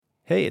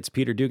Hey, it's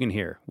Peter Dugan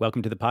here.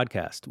 Welcome to the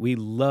podcast. We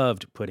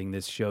loved putting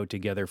this show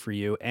together for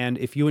you, and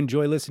if you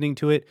enjoy listening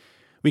to it,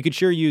 we could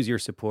sure use your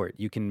support.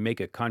 You can make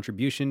a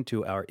contribution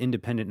to our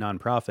independent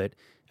nonprofit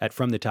at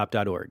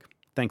fromthetop.org.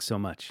 Thanks so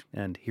much,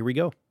 and here we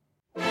go.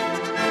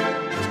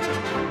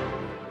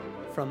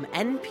 From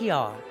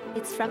NPR,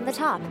 it's From the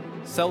Top,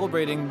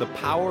 celebrating the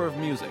power of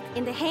music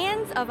in the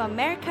hands of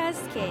America's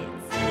kids.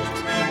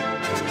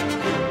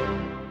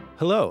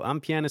 Hello,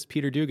 I'm pianist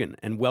Peter Dugan,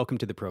 and welcome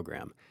to the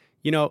program.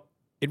 You know,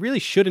 it really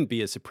shouldn't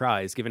be a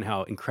surprise, given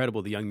how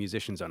incredible the young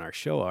musicians on our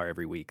show are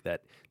every week,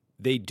 that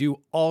they do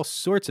all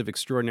sorts of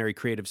extraordinary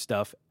creative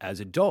stuff as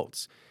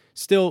adults.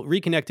 Still,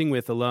 reconnecting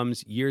with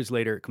alums years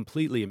later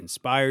completely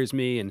inspires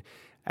me and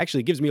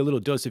actually gives me a little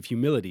dose of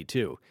humility,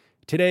 too.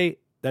 Today,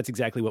 that's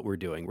exactly what we're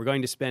doing. We're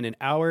going to spend an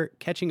hour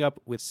catching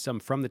up with some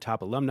From the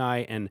Top alumni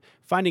and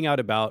finding out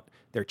about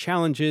their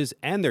challenges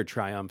and their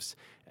triumphs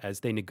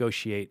as they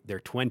negotiate their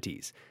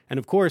 20s. And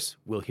of course,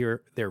 we'll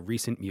hear their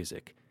recent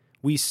music.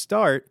 We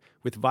start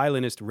with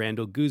violinist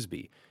Randall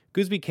Gooseby.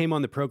 Gooseby came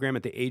on the program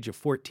at the age of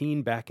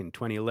 14 back in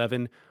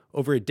 2011.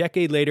 Over a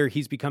decade later,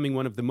 he's becoming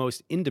one of the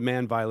most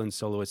in-demand violin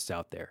soloists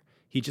out there.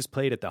 He just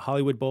played at the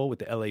Hollywood Bowl with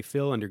the LA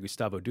Phil under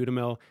Gustavo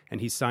Dudamel,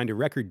 and he's signed a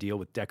record deal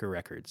with Decca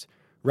Records.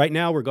 Right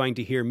now, we're going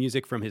to hear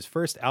music from his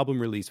first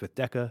album release with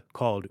Decca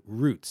called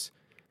Roots.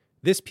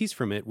 This piece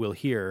from it we'll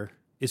hear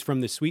is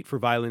from the Suite for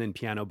Violin and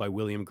Piano by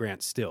William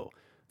Grant Still,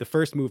 the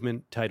first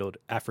movement titled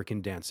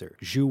African Dancer.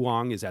 Zhu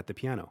Wang is at the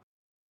piano.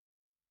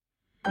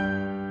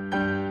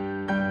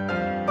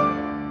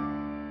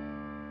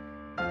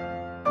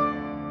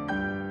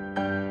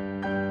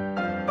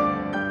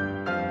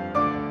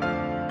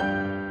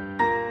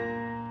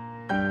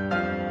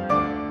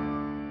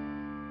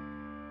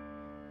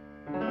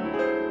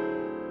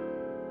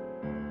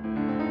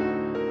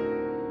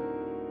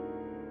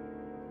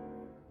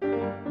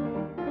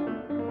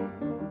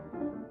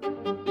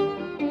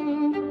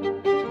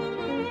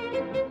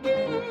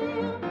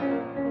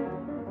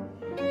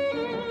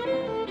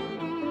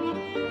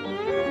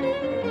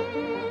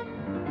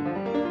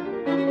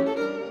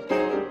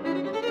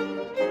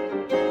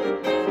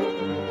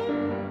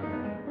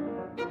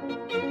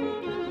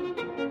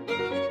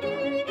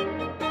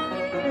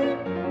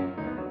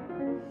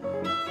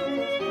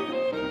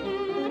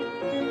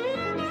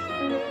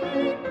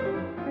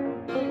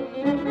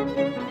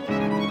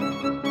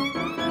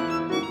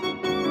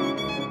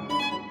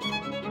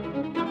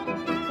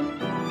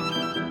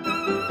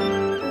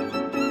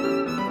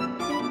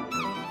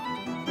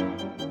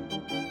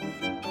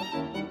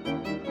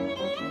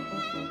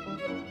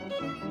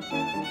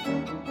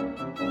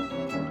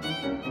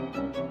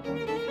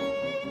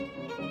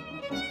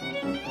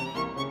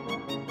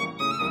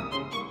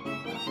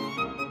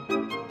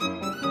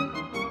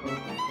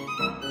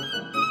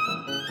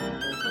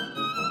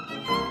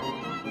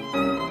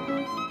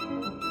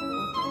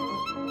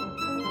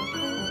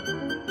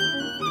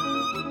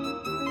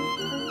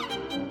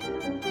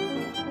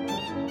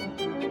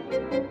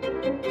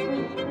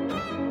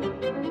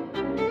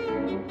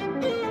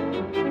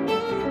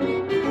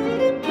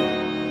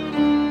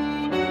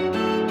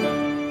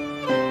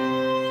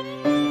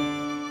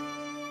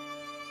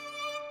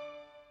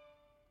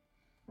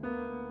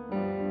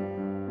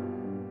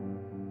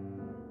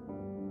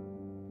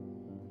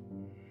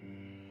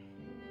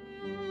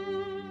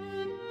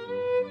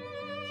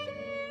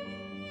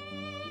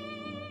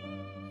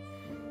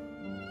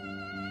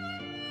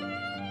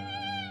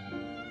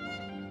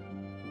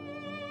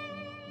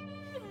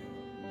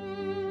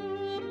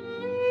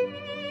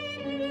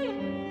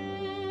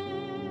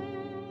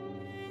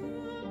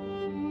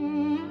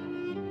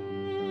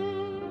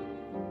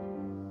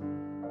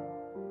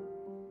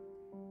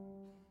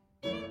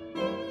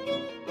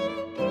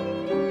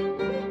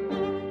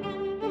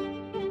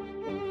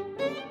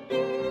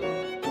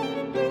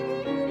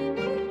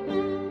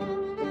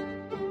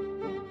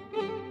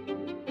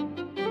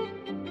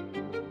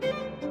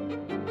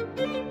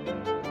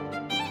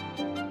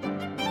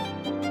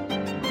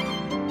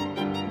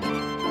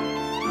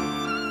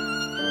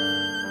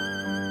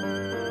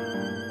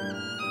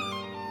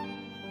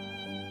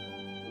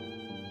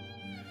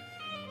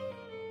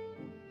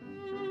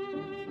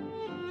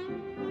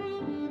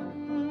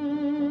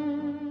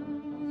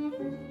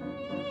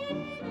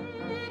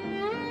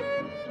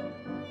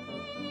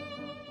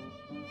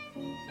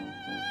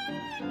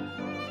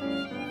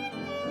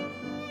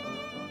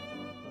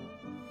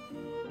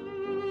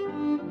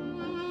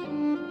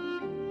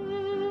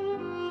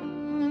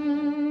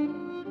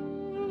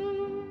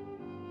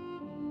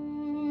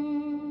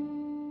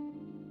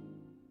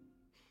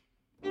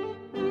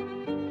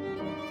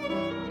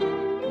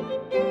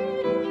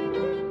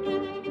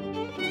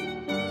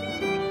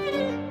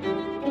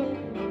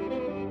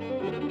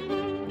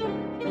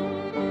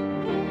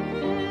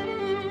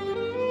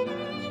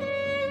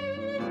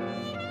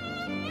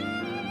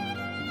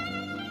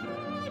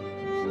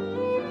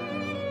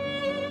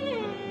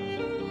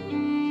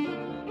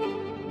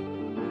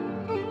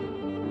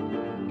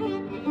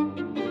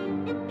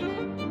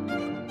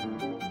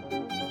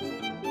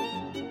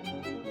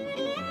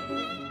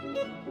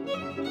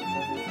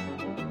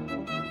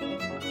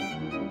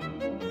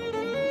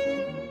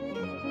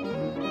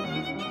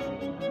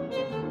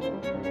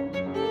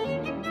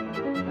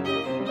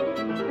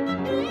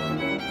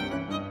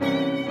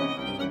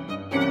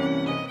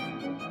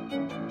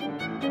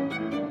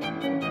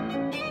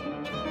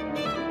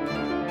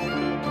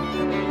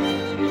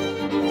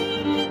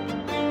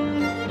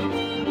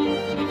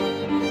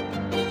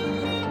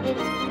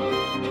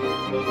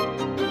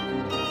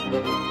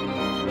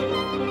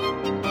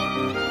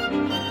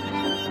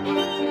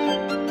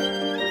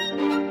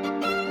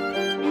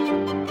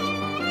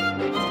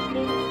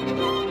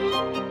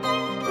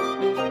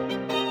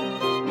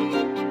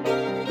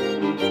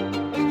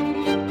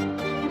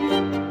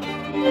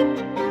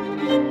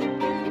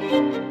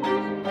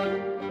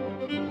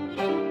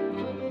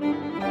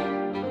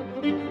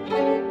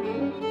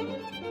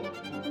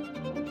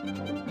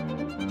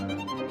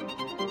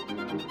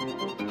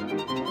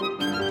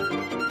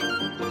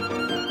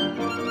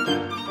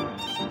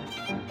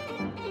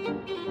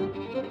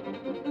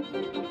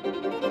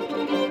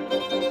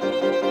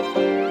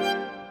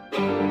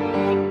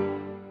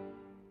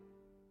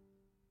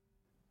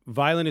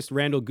 violinist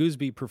Randall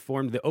Gooseby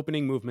performed the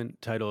opening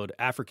movement titled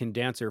African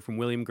Dancer from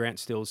William Grant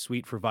Still's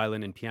Suite for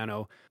Violin and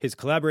Piano. His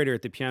collaborator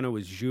at the piano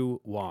was Zhu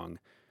Wang.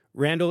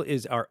 Randall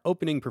is our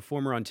opening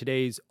performer on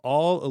today's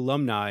All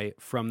Alumni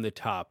from the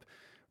Top.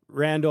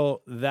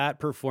 Randall, that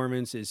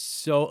performance is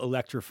so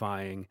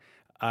electrifying.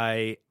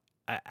 I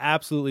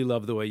absolutely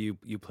love the way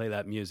you play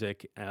that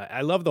music.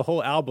 I love the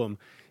whole album.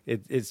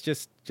 It's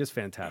just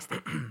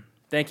fantastic.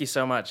 Thank you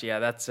so much. Yeah,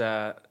 that's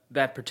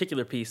that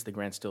particular piece, the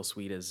Grant Still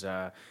Suite, is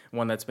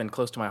one that's been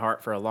close to my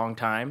heart for a long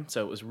time.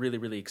 So it was really,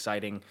 really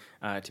exciting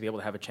to be able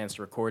to have a chance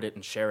to record it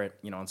and share it,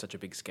 on such a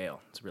big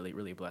scale. It's really,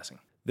 really a blessing.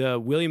 The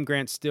William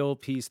Grant Still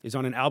piece is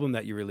on an album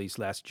that you released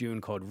last June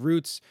called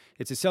Roots.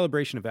 It's a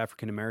celebration of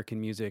African-American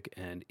music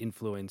and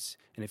influence,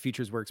 and it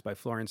features works by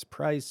Florence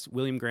Price,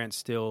 William Grant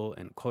Still,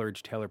 and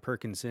Coleridge Taylor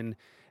Perkinson,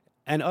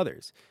 and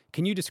others.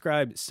 Can you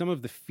describe some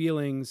of the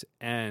feelings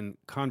and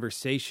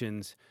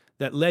conversations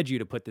that led you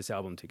to put this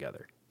album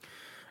together?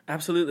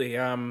 Absolutely.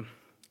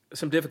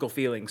 Some difficult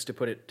feelings, to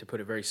put it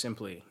very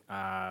simply.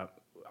 I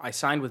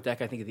signed with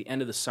Decca, I think, at the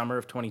end of the summer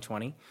of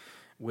 2020,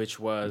 which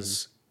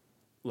was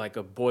like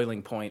a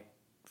boiling point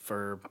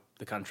for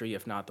the country,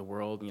 if not the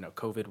world.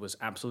 COVID was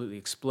absolutely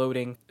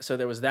exploding. So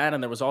there was that,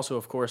 and there was also,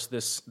 of course,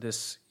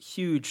 this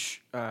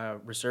huge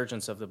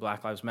resurgence of the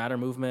Black Lives Matter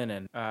movement.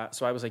 And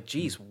so I was like,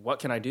 geez, what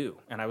can I do?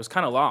 And I was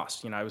kind of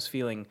lost. I was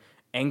feeling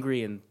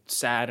angry and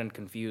sad and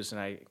confused, and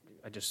I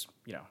just,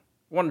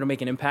 wanted to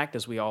make an impact,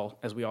 as we all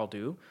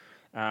do.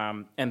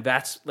 And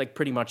that's like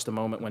pretty much the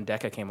moment when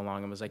Decca came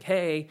along and was like,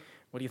 hey,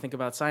 what do you think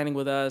about signing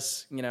with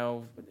us?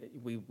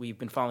 We've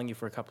been following you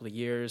for a couple of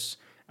years.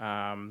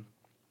 And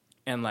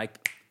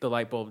like the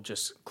light bulb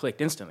just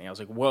clicked instantly. I was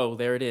like, whoa,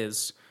 there it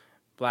is.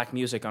 Black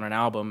music on an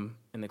album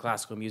in the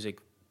classical music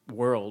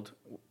world.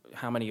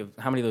 How many of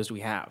those do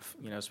we have?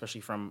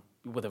 Especially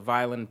with a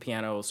violin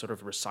piano sort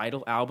of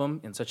recital album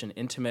in such an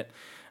intimate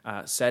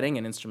setting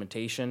and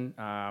instrumentation.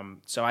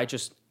 So I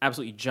just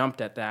absolutely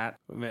jumped at that.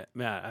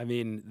 Matt, I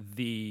mean,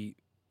 the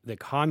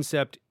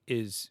concept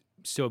is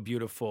so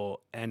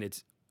beautiful, and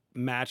it's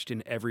matched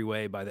in every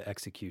way by the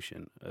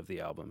execution of the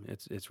album.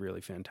 It's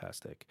really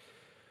fantastic.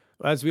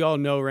 As we all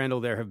know, Randall,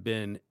 there have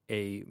been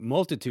a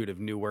multitude of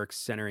new works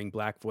centering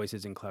Black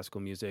voices in classical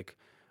music.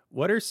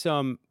 What are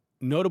some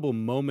notable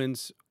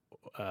moments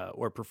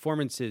or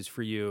performances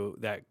for you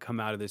that come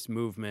out of this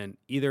movement,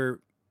 either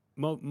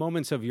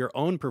moments of your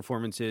own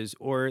performances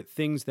or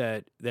things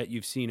that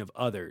you've seen of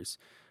others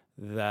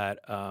that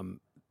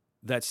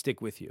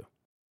stick with you?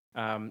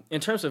 In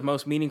terms of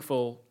most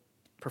meaningful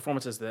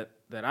performances that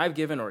I've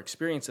given or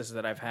experiences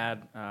that I've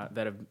had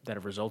that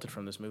have resulted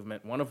from this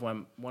movement, one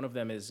of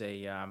them is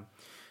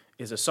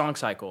a song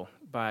cycle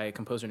by a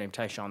composer named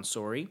Tyshawn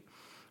Sorey.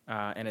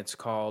 And it's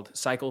called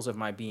Cycles of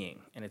My Being,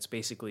 and it's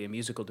basically a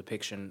musical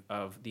depiction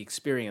of the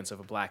experience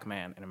of a Black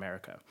man in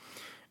America.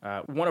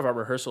 One of our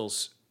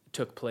rehearsals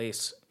took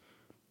place,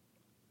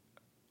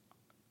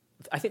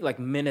 I think, like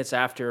minutes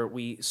after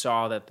we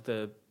saw that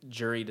the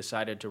jury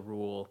decided to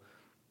rule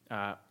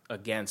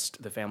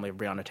against the family of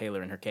Breonna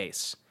Taylor in her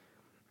case.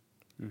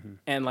 Mm-hmm.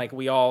 And like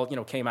we all,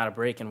 came out of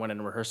break and went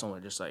into rehearsal and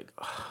were just like,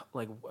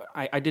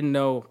 I didn't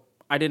know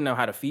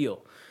how to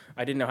feel.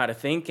 I didn't know how to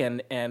think,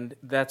 and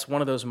that's one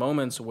of those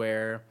moments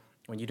where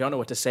when you don't know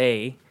what to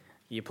say,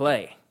 you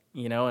play,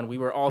 and we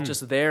were all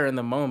just there in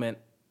the moment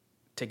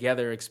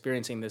together,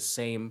 experiencing this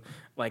same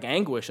like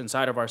anguish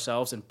inside of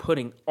ourselves and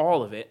putting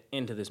all of it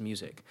into this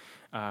music.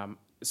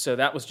 So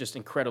that was just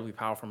incredibly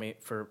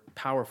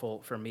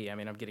powerful for me. I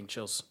mean, I'm getting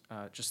chills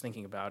just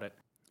thinking about it.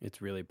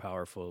 It's really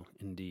powerful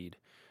indeed.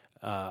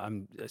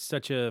 I'm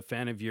such a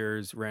fan of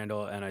yours,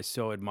 Randall, and I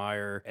so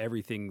admire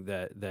everything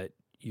that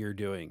you're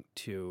doing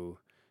to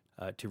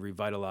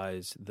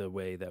revitalize the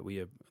way that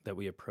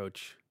we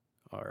approach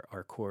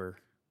our core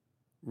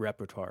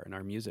repertoire and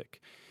our music.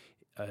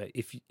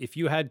 If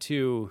you had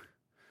to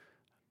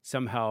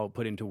somehow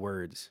put into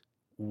words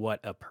what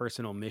a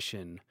personal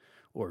mission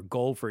or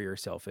goal for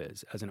yourself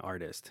is as an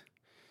artist,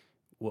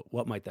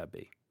 what might that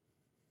be?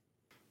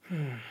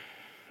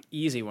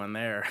 Easy one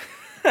there.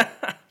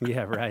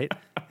 Yeah, right?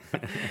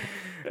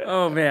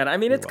 Oh man, I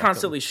mean, You're it's welcome.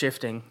 constantly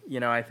shifting,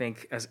 I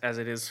think as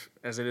it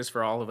is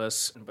for all of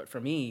us. But for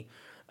me,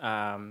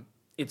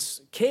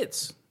 it's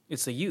kids,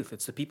 it's the youth,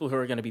 it's the people who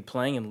are going to be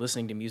playing and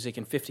listening to music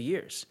in 50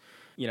 years.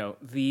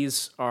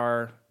 These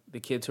are the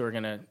kids who are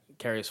going to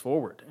carry us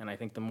forward. And I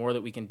think the more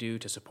that we can do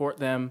to support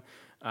them,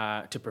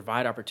 to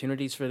provide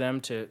opportunities for them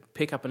to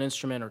pick up an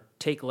instrument or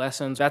take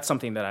lessons, that's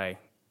something that I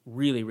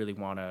really, really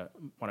want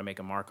to make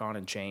a mark on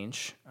and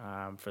change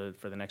for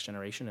the next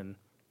generation and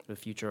the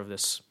future of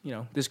this,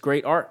 this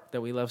great art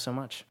that we love so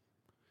much.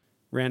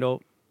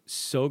 Randall,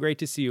 so great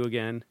to see you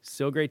again.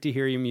 So great to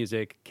hear your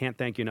music. Can't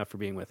thank you enough for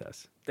being with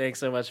us. Thanks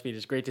so much, Pete.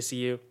 It's great to see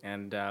you,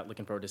 and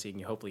looking forward to seeing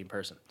you hopefully in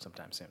person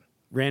sometime soon.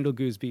 Randall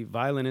Gooseby,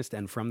 violinist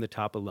and From the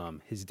Top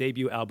alum. His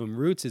debut album,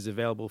 Roots, is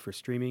available for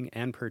streaming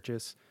and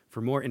purchase.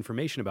 For more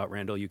information about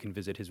Randall, you can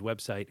visit his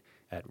website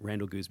at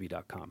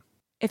randallgooseby.com.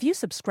 If you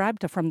subscribe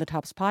to From the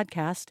Top's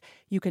podcast,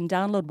 you can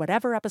download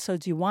whatever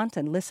episodes you want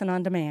and listen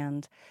on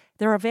demand.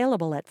 They're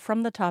available at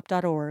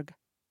fromthetop.org.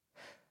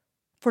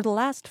 For the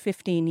last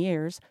 15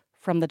 years,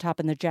 From the Top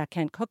and the Jack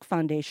Kent Cooke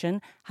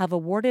Foundation have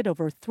awarded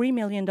over $3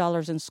 million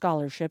in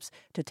scholarships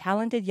to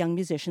talented young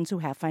musicians who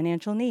have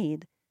financial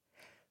need.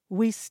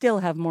 We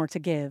still have more to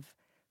give.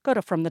 Go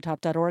to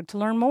fromthetop.org to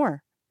learn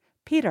more.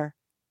 Peter.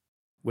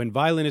 When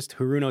violinist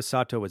Haruno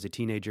Sato was a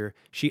teenager,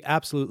 she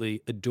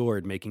absolutely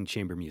adored making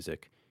chamber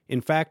music. In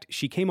fact,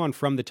 she came on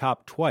From the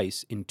Top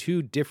twice in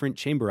 2 different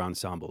chamber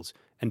ensembles,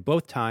 and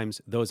both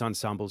times those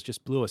ensembles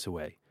just blew us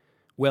away.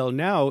 Well,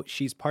 now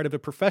she's part of a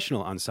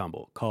professional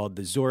ensemble called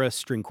the Zora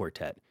String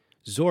Quartet.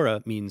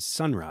 Zora means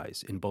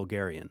sunrise in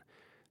Bulgarian.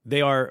 They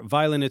are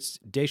violinists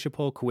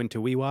Deshapol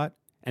Quintawiwat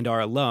and our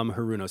alum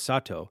Haruno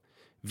Sato,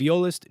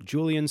 violist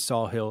Julian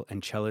Sawhill,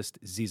 and cellist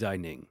Zizai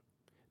Ning.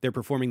 They're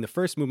performing the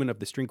first movement of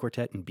the string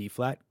quartet in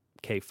B-flat,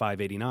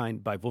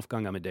 K589, by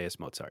Wolfgang Amadeus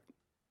Mozart.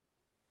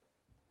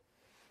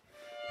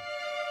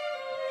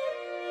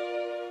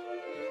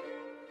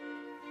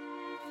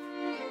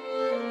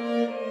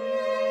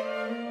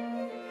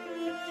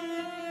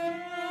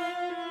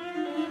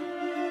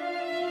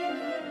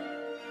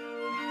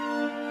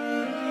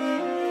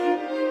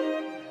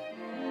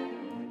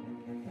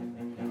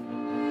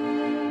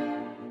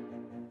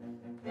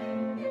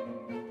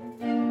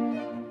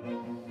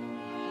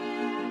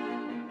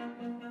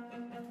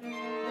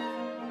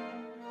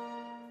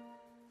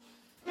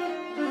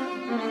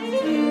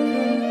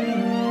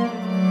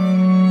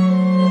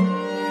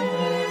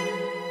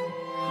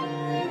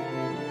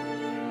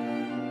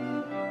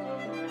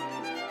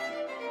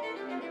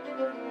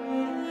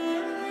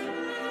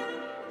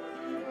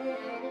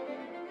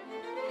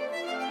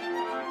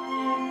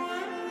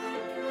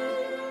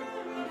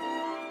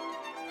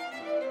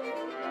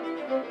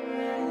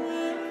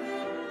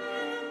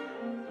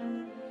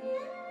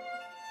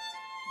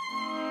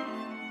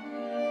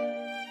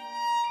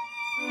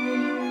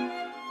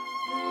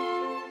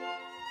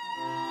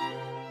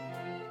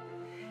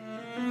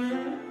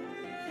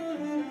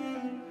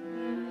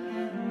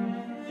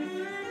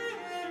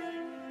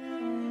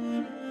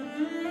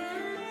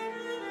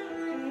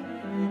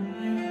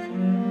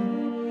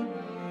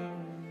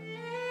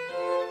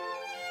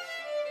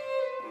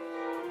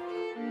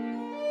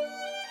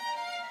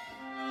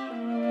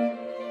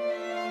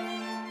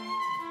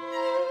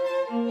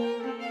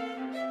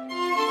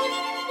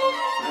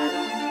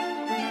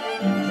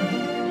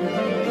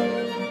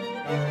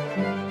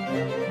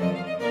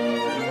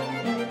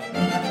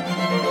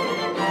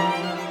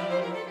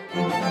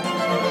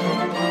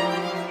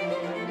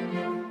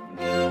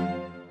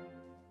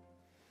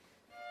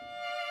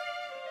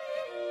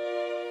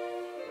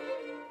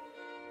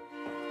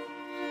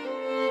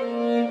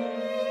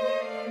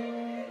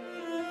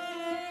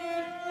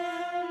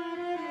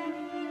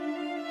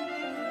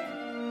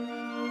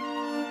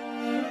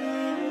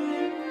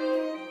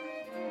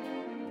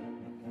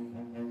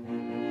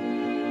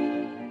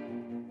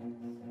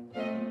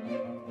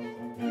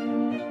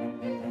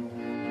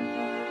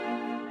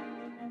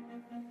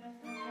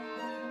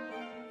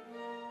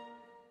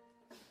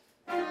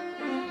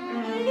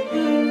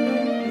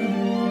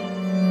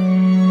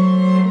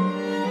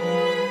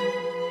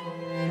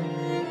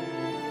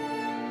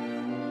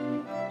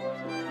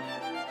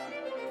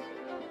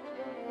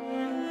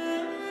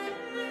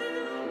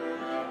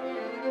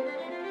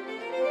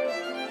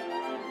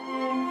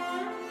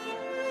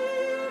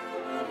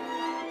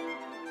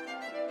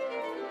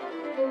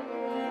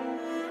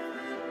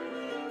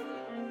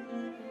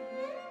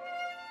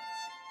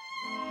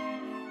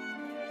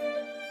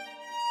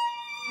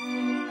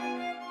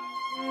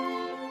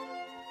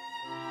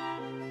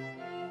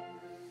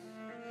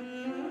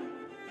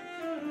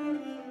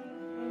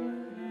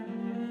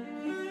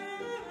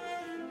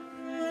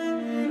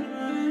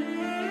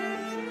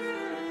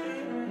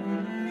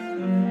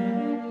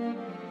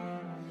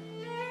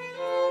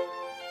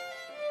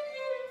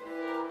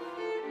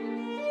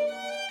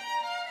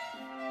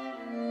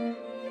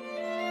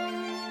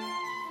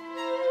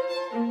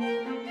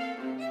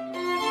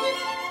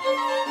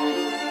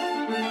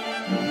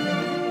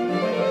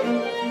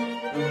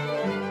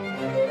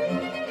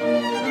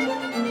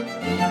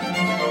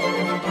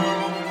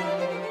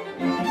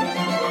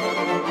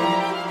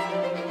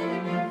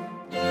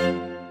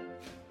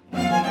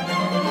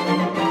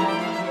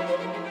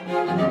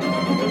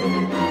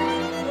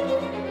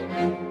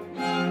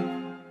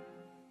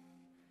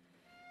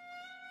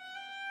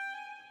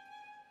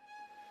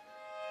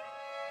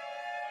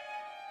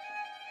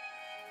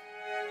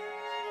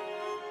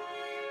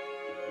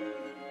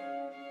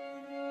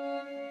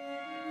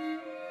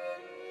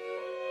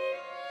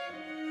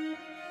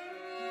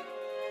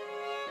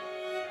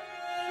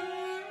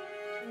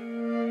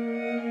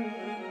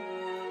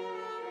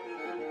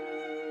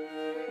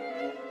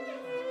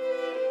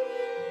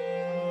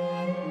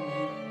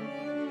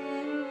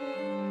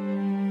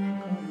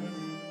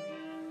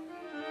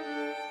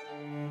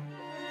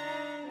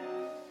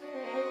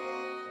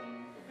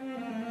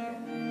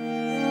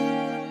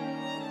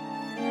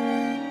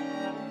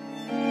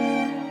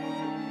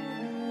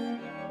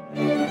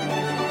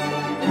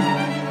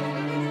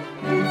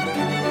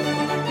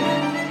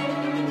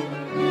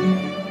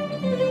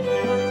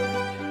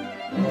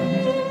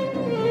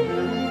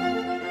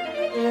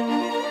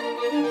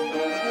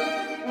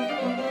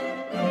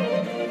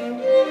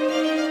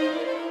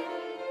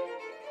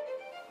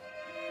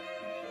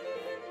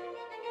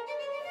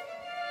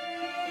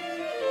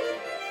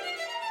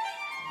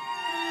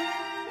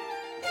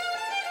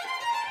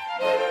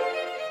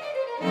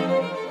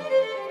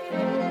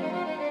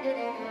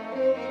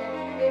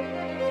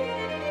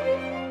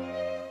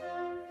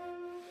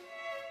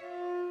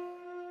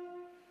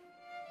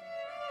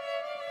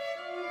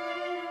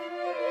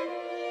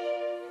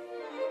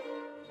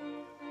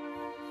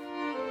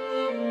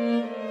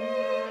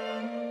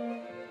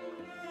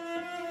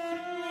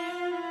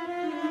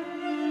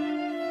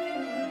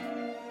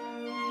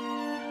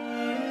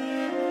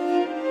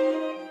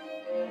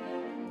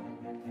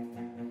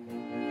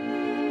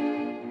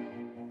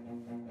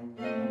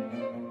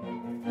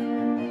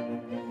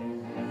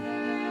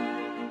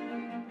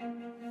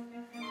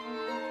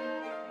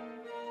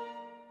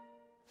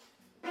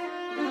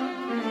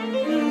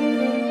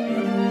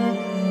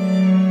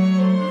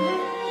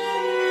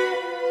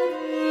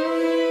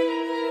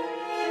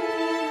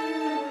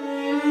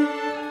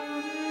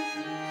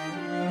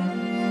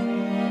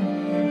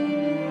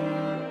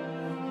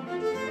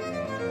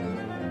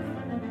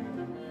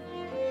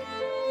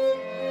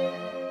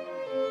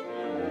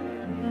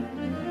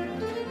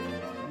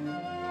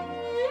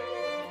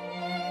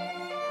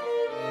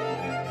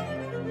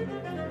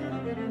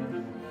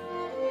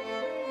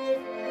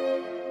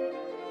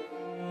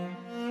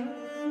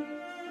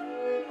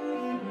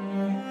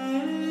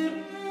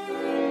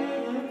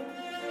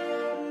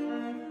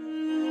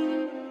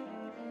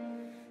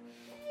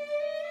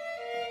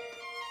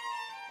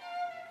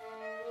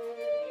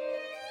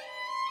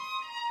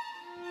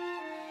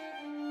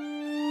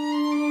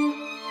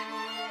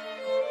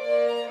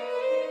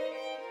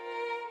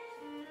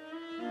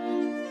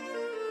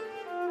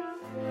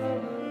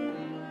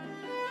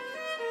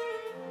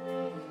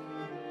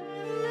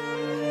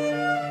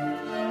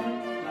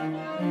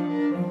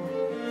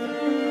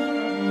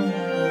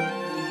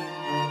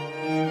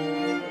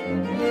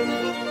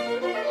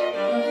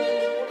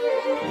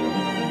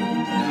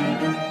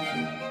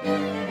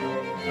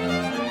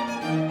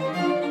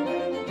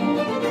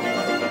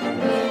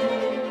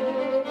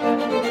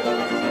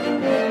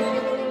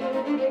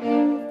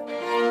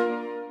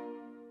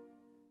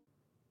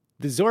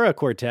 Zora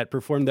Quartet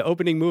performed the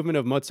opening movement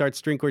of Mozart's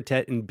String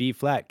Quartet in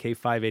B-flat,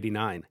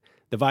 K589.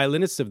 The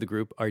violinists of the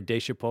group are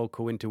Deshapol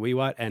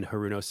Kowintawiwat and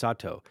Haruno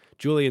Sato.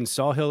 Julian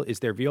Sawhill is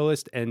their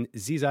violist, and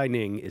Zizai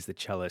Ning is the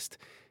cellist.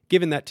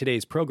 Given that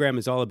today's program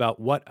is all about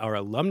what our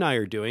alumni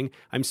are doing,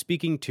 I'm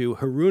speaking to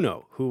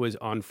Haruno, who was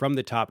on From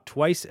the Top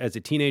twice as a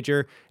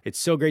teenager. It's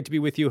so great to be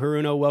with you,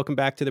 Haruno. Welcome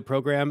back to the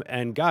program.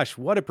 And gosh,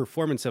 what a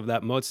performance of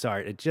that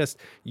Mozart.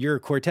 Your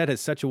quartet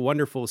has such a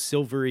wonderful,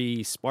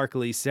 silvery,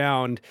 sparkly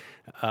sound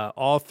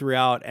all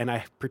throughout. And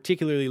I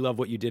particularly love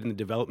what you did in the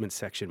development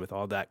section with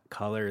all that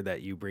color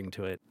that you bring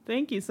to it.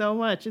 Thank you so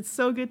much. It's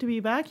so good to be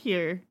back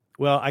here.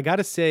 Well, I got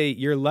to say,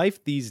 your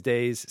life these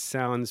days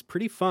sounds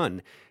pretty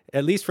fun,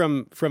 at least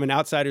from an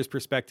outsider's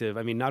perspective.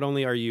 I mean, not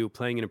only are you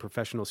playing in a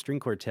professional string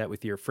quartet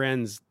with your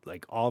friends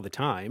like all the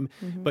time,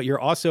 but you're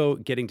also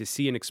getting to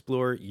see and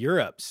explore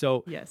Europe.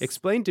 So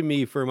Explain to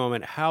me for a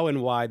moment how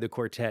and why the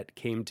quartet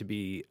came to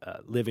be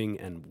living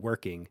and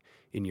working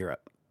in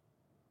Europe.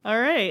 All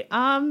right.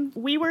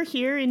 We were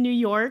here in New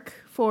York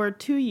for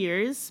 2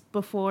 years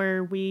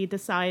before we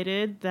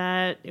decided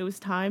that it was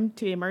time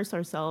to immerse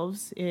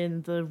ourselves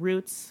in the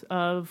roots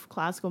of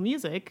classical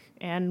music,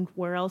 and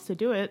where else to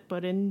do it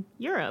but in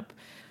Europe.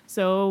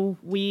 So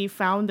we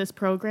found this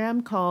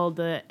program called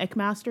the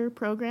Eckmaster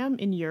program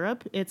in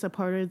Europe. It's a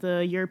part of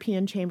the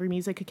European Chamber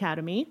Music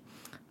Academy.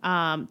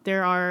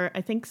 There are,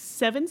 I think,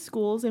 7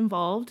 schools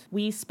involved.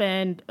 We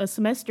spend a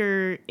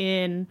semester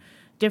in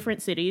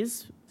different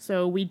cities.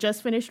 So we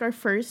just finished our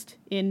first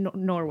in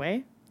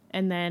Norway,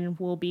 and then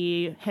we'll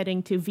be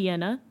heading to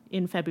Vienna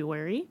in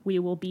February. We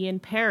will be in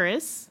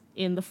Paris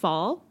in the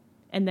fall,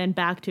 and then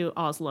back to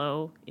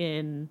Oslo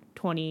in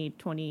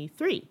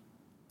 2023.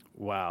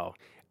 Wow.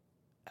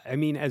 I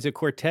mean, as a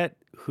quartet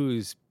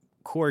whose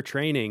core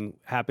training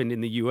happened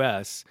in the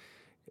U.S.,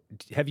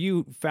 have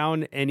you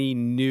found any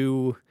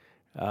new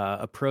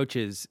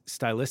approaches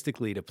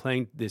stylistically to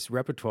playing this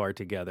repertoire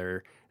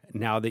together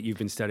now that you've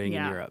been studying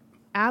in Europe?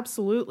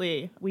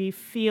 Absolutely. We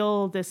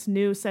feel this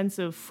new sense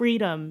of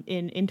freedom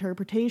in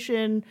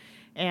interpretation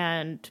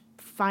and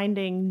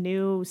finding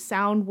new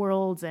sound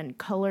worlds and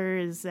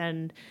colors.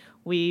 And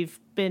we've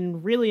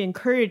been really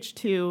encouraged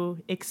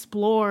to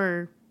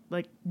explore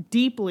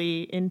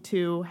deeply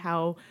into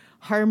how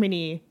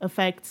harmony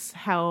affects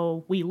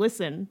how we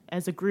listen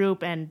as a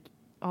group and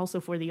also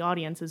for the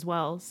audience as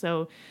well.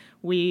 So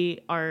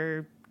we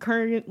are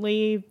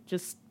currently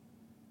just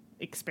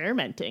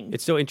experimenting.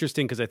 It's so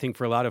interesting because I think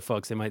for a lot of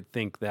folks, they might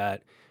think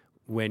that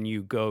when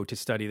you go to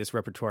study this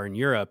repertoire in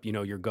Europe,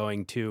 you're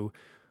going to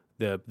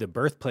the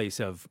birthplace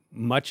of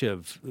much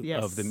of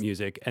the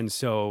music. And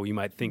so you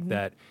might think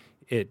that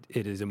it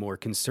is a more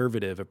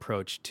conservative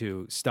approach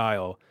to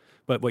style.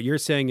 But what you're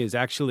saying is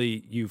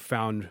actually you've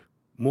found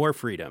more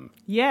freedom.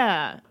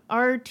 Yeah.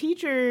 Our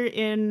teacher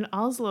in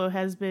Oslo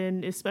has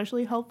been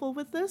especially helpful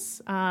with this.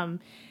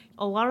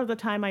 A lot of the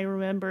time I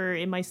remember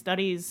in my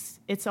studies,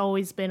 it's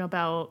always been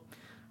about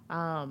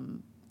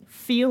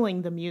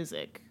feeling the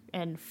music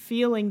and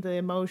feeling the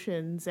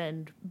emotions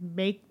and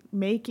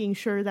making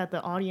sure that the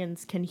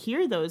audience can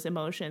hear those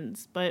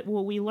emotions. But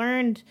what we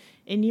learned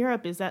in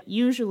Europe is that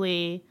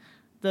usually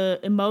the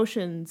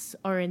emotions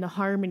are in the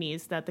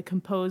harmonies that the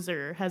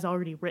composer has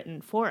already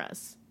written for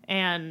us.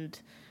 And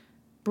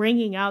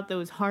bringing out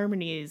those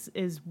harmonies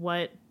is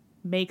what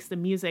makes the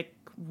music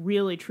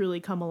really, truly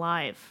come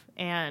alive.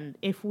 And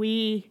if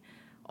we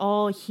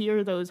all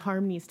hear those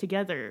harmonies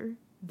together,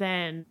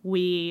 then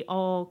we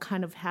all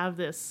kind of have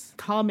this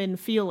common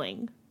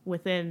feeling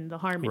within the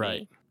harmony.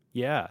 Right.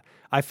 Yeah.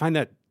 I find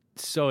that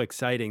so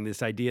exciting,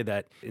 this idea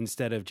that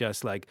instead of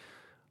just like,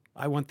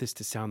 I want this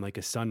to sound like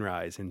a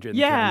sunrise and trying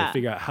to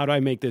figure out how do I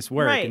make this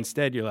work? Right.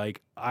 Instead, you're like,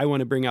 I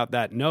want to bring out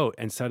that note,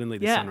 and suddenly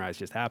the sunrise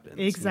just happens.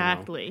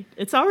 Exactly.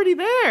 It's already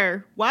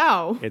there.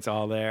 Wow. It's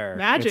all there.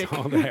 Magic. It's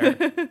all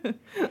there.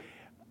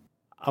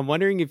 I'm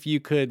wondering if you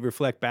could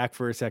reflect back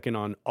for a second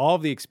on all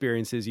the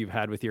experiences you've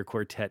had with your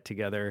quartet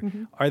together.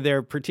 Are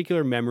there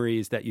particular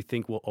memories that you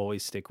think will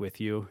always stick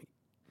with you?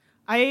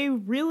 I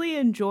really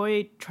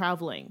enjoy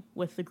traveling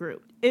with the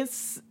group.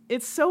 It's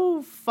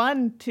so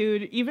fun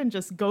to even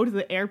just go to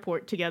the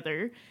airport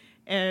together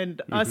and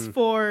us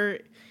four,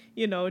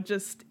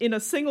 just in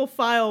a single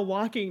file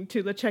walking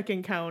to the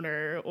check-in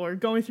counter or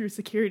going through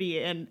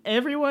security, and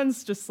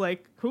everyone's just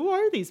like, who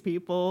are these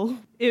people?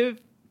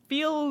 It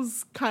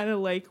feels kind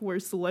of like we're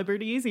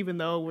celebrities, even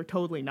though we're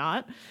totally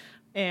not.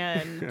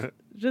 And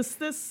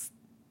just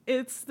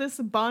it's this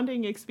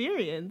bonding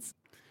experience.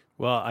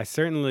 Well, I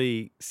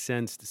certainly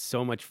sensed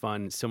so much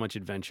fun, so much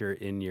adventure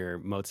in your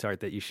Mozart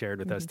that you shared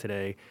with us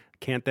today.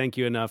 Can't thank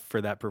you enough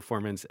for that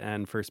performance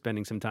and for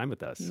spending some time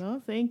with us. No,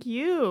 thank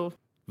you.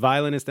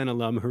 Violinist and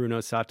alum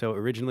Haruno Sato,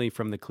 originally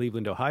from the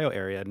Cleveland, Ohio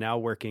area, now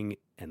working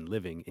and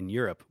living in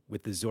Europe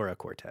with the Zora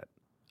Quartet.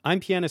 I'm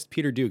pianist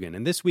Peter Dugan,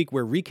 and this week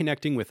we're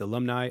reconnecting with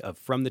alumni of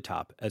From the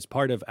Top as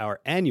part of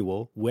our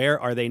annual Where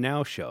Are They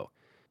Now show.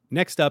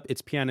 Next up,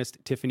 it's pianist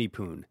Tiffany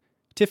Poon.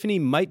 Tiffany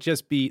might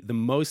just be the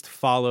most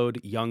followed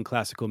young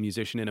classical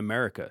musician in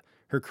America.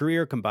 Her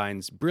career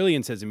combines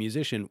brilliance as a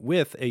musician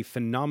with a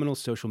phenomenal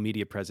social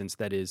media presence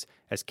that is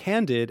as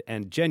candid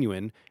and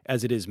genuine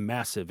as it is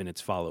massive in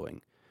its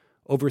following.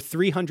 Over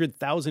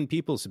 300,000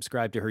 people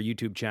subscribe to her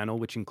YouTube channel,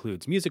 which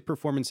includes music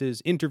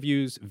performances,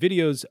 interviews,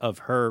 videos of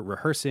her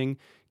rehearsing,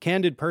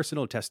 candid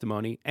personal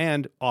testimony,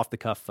 and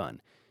off-the-cuff fun.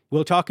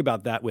 We'll talk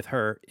about that with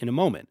her in a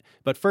moment.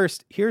 But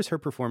first, here's her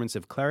performance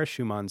of Clara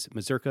Schumann's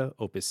Mazurka,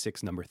 Opus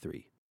 6, No.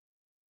 3.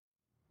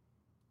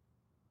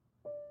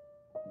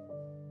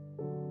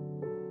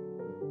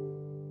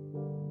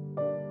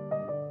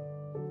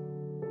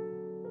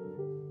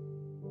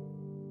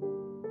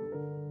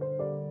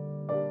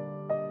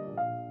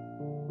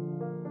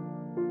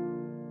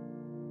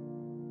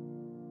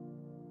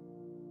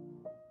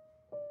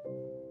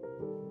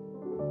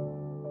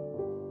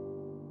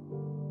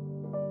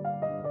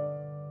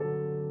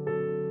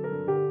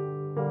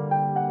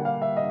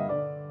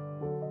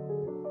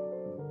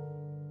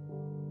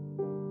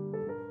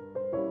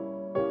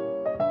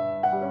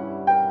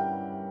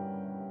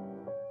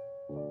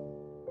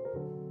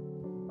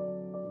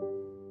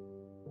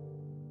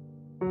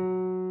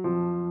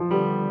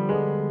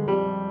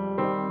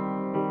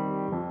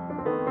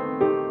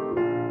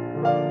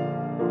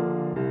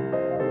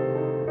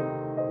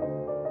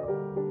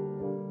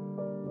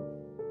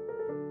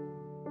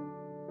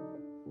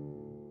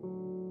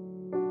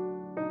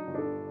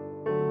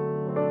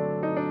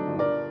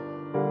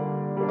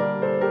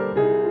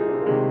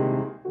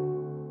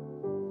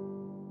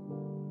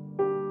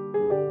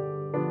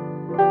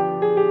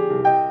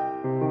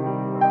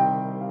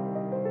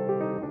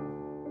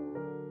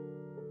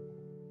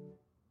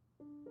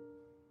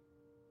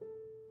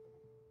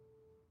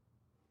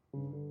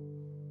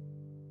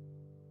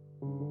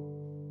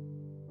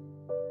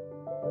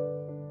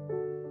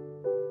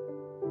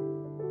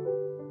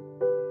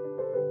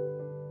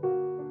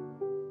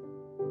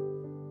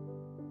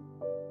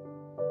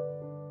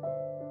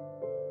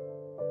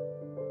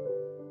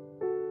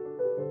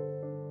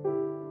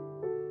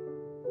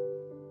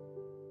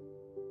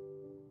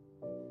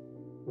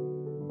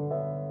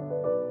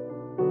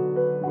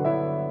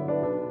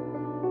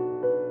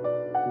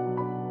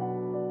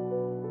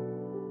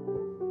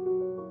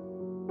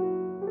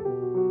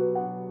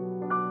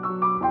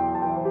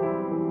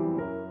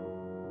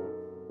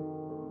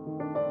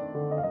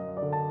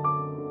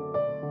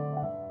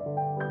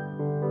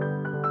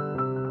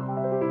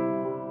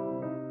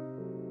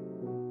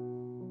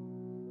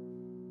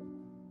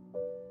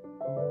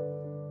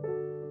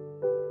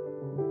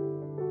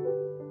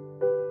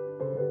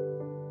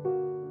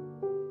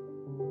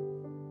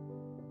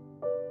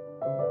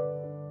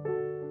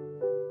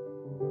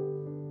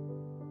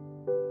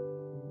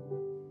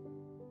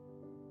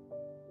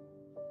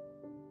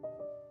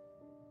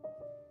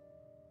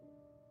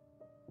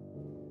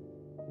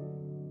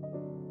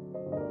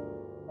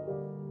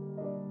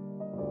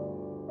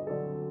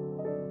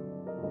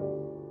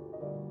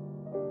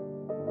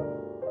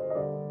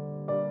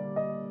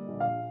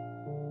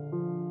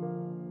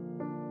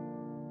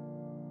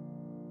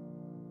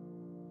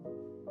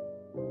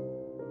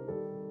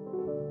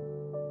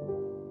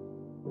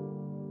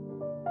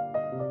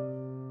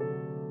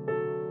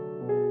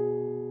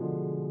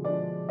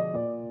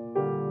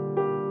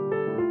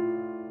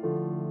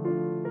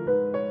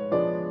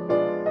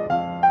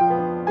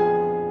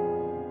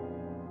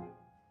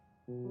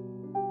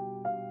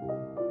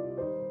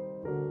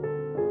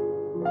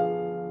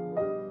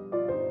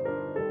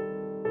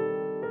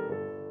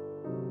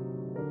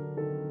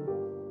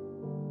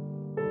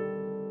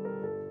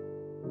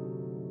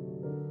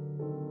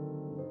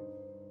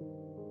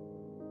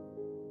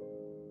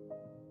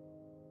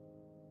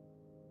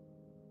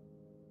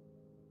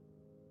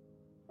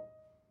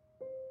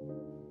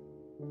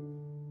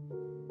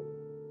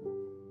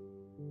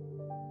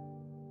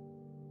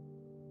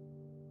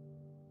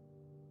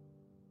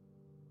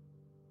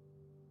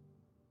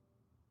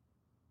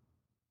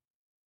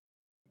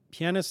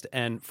 Pianist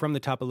and From the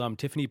Top alum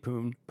Tiffany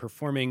Poon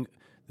performing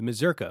the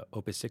Mazurka,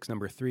 Opus 6, No.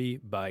 3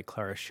 by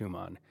Clara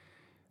Schumann.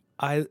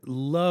 I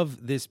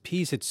love this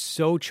piece. It's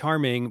so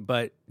charming,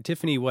 but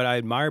Tiffany, what I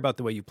admire about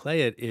the way you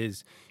play it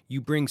is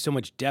you bring so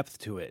much depth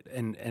to it.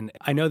 And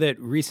I know that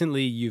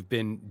recently you've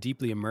been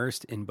deeply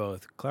immersed in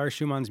both Clara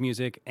Schumann's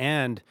music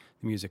and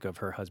the music of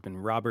her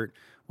husband, Robert.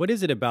 What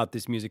is it about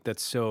this music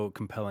that's so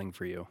compelling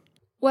for you?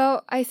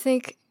 Well, I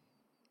think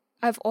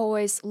I've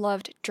always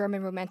loved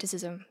German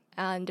Romanticism,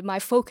 and my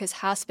focus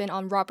has been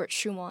on Robert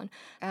Schumann.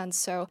 And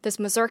so this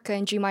Mazurka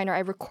in G minor I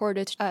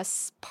recorded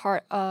as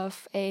part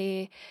of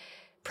a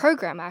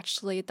program,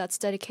 actually, that's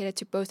dedicated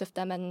to both of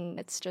them, and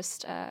it's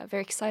just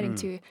very exciting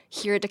to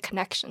hear the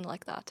connection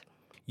like that.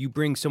 You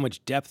bring so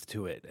much depth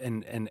to it,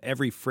 and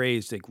every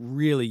phrase, like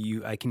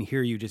really, I can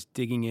hear you just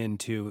digging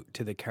into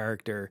the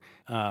character.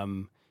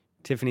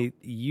 Tiffany,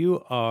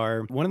 you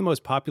are one of the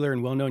most popular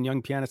and well-known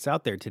young pianists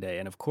out there today.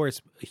 And of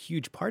course, a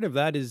huge part of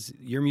that is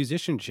your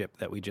musicianship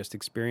that we just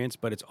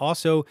experienced, but it's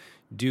also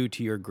due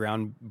to your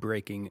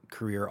groundbreaking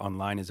career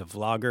online as a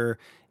vlogger,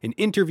 an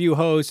interview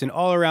host, an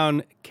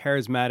all-around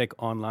charismatic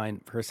online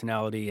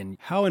personality. And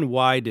how and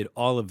why did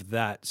all of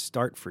that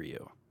start for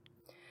you?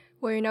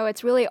 Well,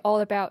 it's really all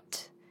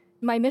about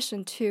my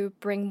mission to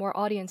bring more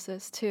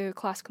audiences to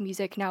classical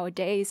music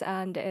nowadays.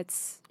 And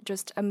it's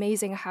just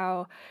amazing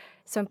how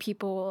some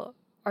people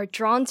are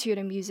drawn to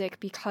the music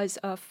because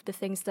of the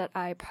things that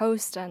I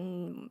post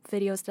and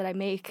videos that I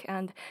make.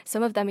 And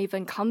some of them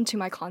even come to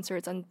my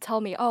concerts and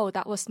tell me, oh,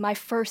 that was my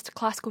first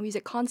classical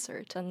music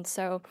concert. And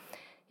so,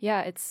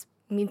 yeah, it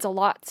means a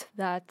lot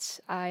that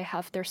I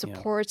have their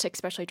support,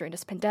 especially during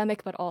this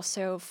pandemic, but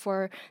also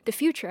for the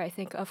future, I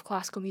think, of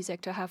classical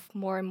music to have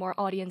more and more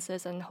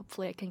audiences. And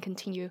hopefully I can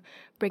continue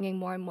bringing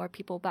more and more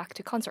people back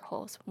to concert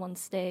halls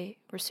once they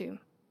resume,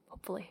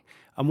 hopefully.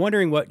 I'm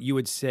wondering what you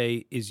would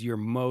say is your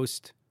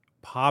most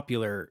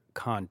popular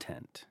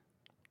content.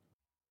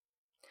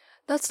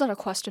 That's not a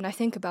question I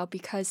think about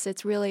because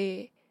it's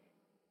really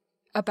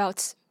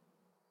about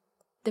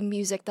the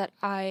music that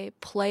I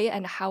play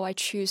and how I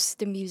choose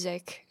the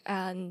music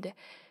and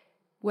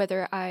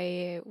whether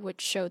I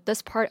would show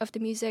this part of the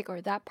music or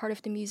that part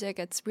of the music.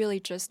 It's really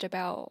just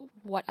about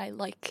what I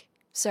like.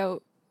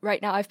 So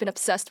right now I've been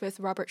obsessed with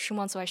Robert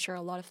Schumann, so I share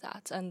a lot of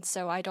that. And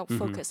so I don't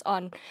focus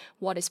on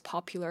what is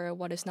popular or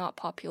what is not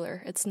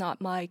popular. It's not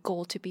my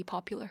goal to be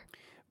popular.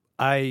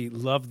 I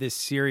love this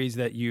series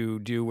that you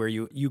do where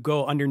you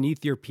go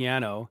underneath your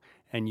piano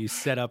and you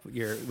set up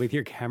with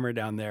your camera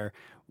down there.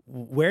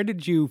 Where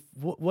did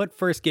what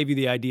first gave you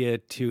the idea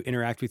to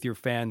interact with your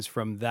fans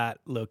from that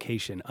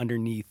location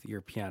underneath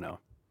your piano?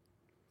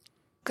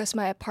 Because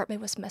my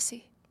apartment was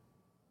messy.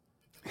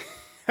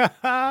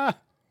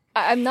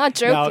 I'm not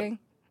joking. Now,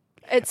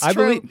 it's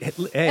true. It's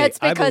because,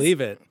 I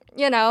believe it.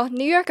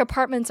 New York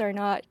apartments are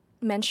not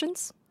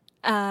mansions,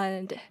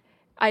 and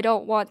I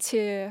don't want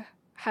to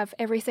have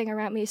everything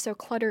around me so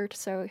cluttered.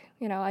 So,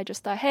 I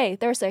just thought, hey,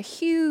 there's a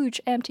huge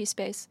empty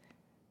space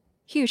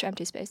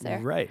there.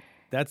 Right.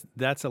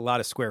 That's a lot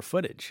of square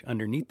footage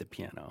underneath the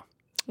piano.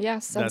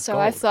 Yes, and so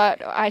gold. I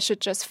thought I should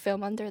just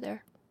film under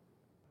there.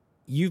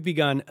 You've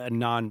begun a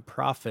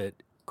nonprofit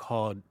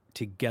called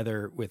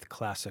Together with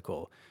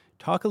Classical.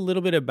 Talk a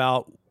little bit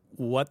about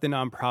what the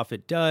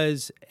nonprofit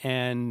does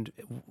and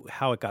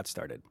how it got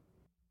started.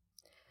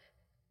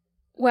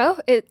 Well,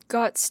 it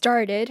got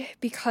started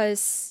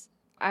because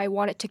I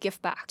wanted to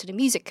give back to the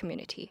music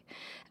community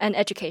and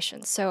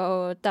education.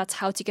 So that's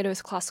how Together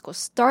with Classical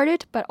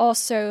started, but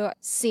also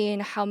seeing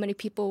how many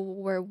people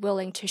were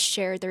willing to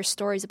share their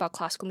stories about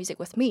classical music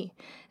with me.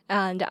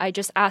 And I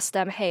just asked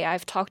them, hey,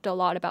 I've talked a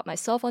lot about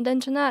myself on the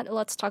internet.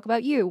 Let's talk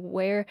about you.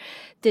 Where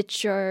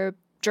did your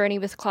journey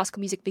with classical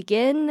music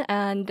begin?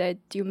 And do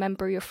you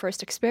remember your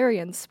first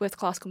experience with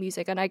classical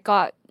music? And I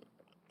got,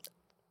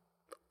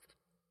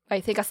 I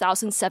think,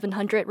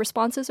 1,700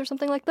 responses or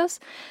something like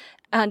this.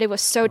 And it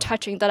was so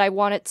touching that I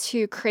wanted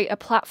to create a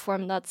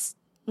platform that's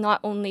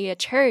not only a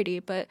charity,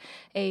 but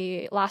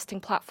a lasting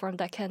platform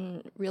that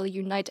can really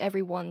unite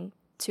everyone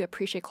to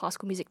appreciate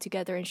classical music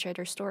together and share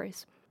their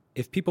stories.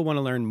 If people want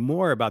to learn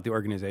more about the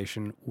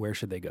organization, where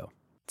should they go?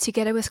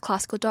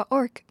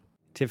 Togetherwithclassical.org.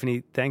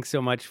 Tiffany, thanks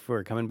so much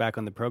for coming back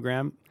on the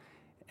program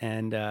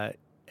and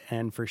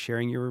for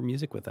sharing your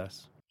music with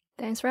us.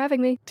 Thanks for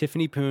having me.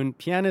 Tiffany Poon,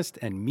 pianist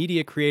and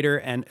media creator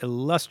and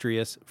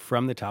illustrious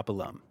From the Top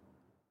alum.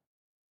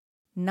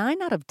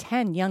 9 out of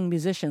 10 young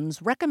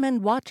musicians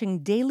recommend watching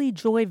Daily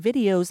Joy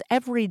videos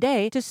every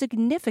day to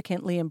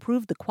significantly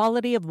improve the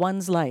quality of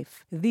one's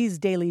life. These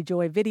Daily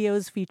Joy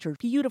videos feature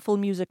beautiful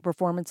music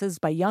performances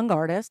by young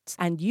artists,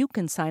 and you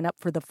can sign up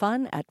for the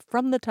fun at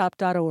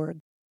fromthetop.org.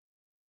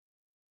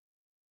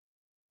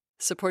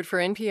 Support for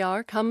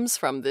NPR comes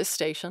from this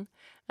station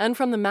and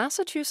from the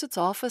Massachusetts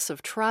Office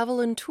of Travel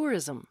and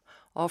Tourism,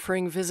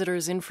 offering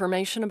visitors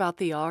information about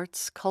the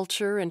arts,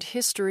 culture, and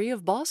history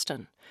of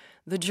Boston.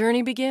 The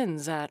journey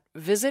begins at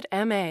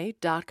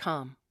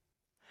visitma.com.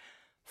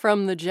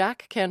 From the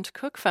Jack Kent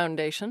Cooke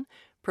Foundation,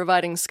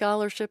 providing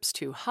scholarships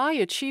to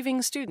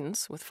high-achieving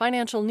students with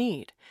financial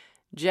need,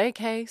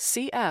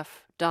 jkcf.org.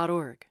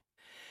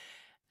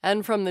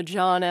 And from the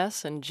John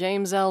S. and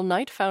James L.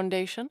 Knight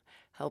Foundation,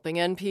 helping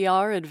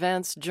NPR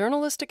advance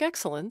journalistic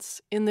excellence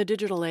in the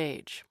digital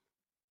age.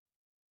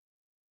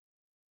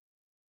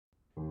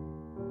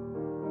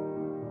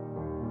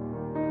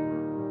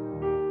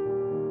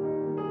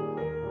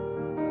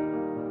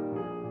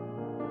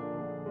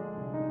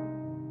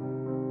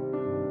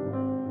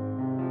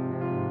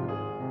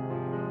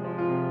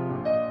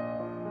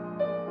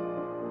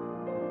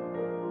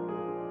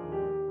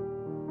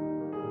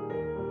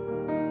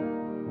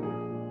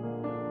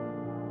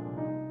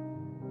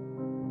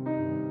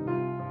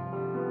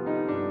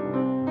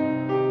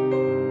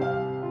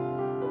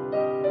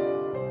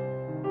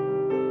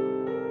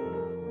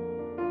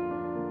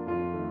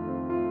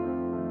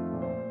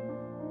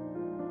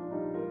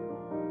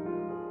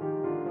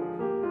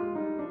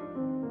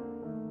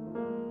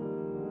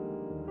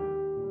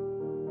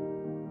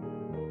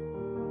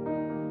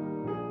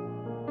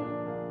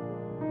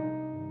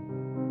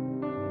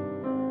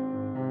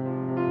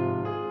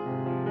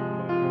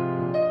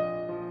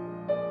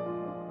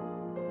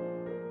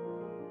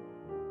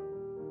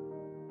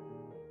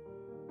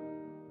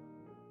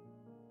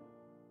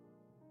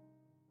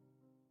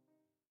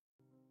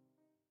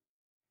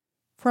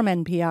 From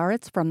NPR,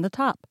 it's From the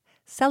Top,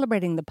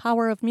 celebrating the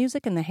power of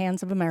music in the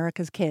hands of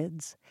America's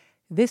kids.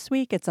 This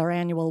week, it's our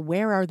annual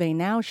Where Are They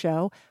Now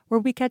show,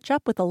 where we catch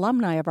up with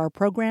alumni of our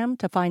program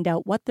to find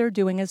out what they're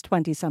doing as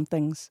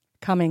 20-somethings.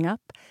 Coming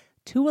up,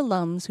 2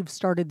 alums who've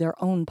started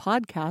their own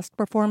podcast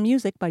perform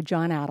music by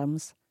John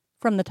Adams.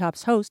 From the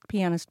Top's host,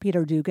 pianist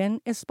Peter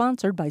Dugan, is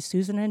sponsored by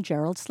Susan and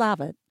Gerald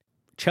Slavitt.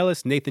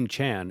 Cellist Nathan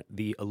Chan,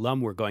 the alum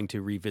we're going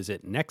to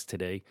revisit next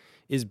today,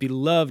 is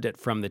beloved at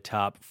From the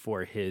Top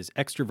for his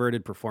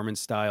extroverted performance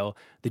style,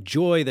 the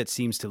joy that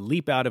seems to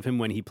leap out of him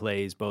when he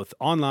plays, both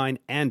online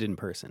and in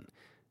person.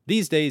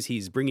 These days,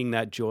 he's bringing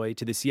that joy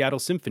to the Seattle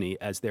Symphony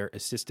as their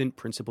assistant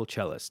principal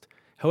cellist.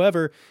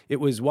 However,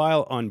 it was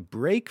while on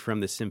break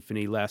from the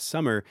symphony last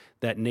summer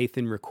that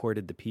Nathan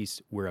recorded the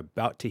piece we're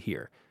about to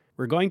hear.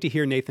 We're going to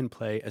hear Nathan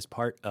play as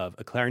part of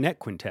a clarinet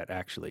quintet,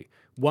 actually,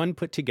 one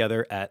put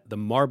together at the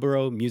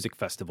Marlborough Music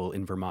Festival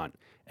in Vermont,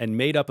 and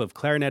made up of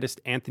clarinetist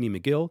Anthony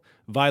McGill,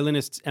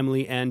 violinists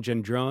Emily Ann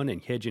Gendron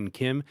and Hyejin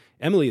Kim.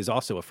 Emily is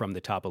also a From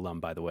the Top alum,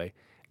 by the way,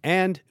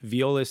 and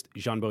violist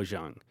Jeanbo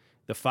Zhang.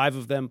 The 5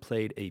 of them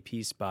played a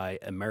piece by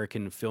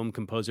American film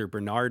composer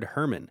Bernard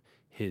Herrmann,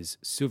 his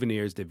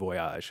Souvenirs de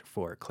Voyage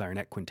for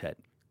clarinet quintet.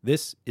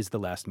 This is the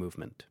last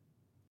movement.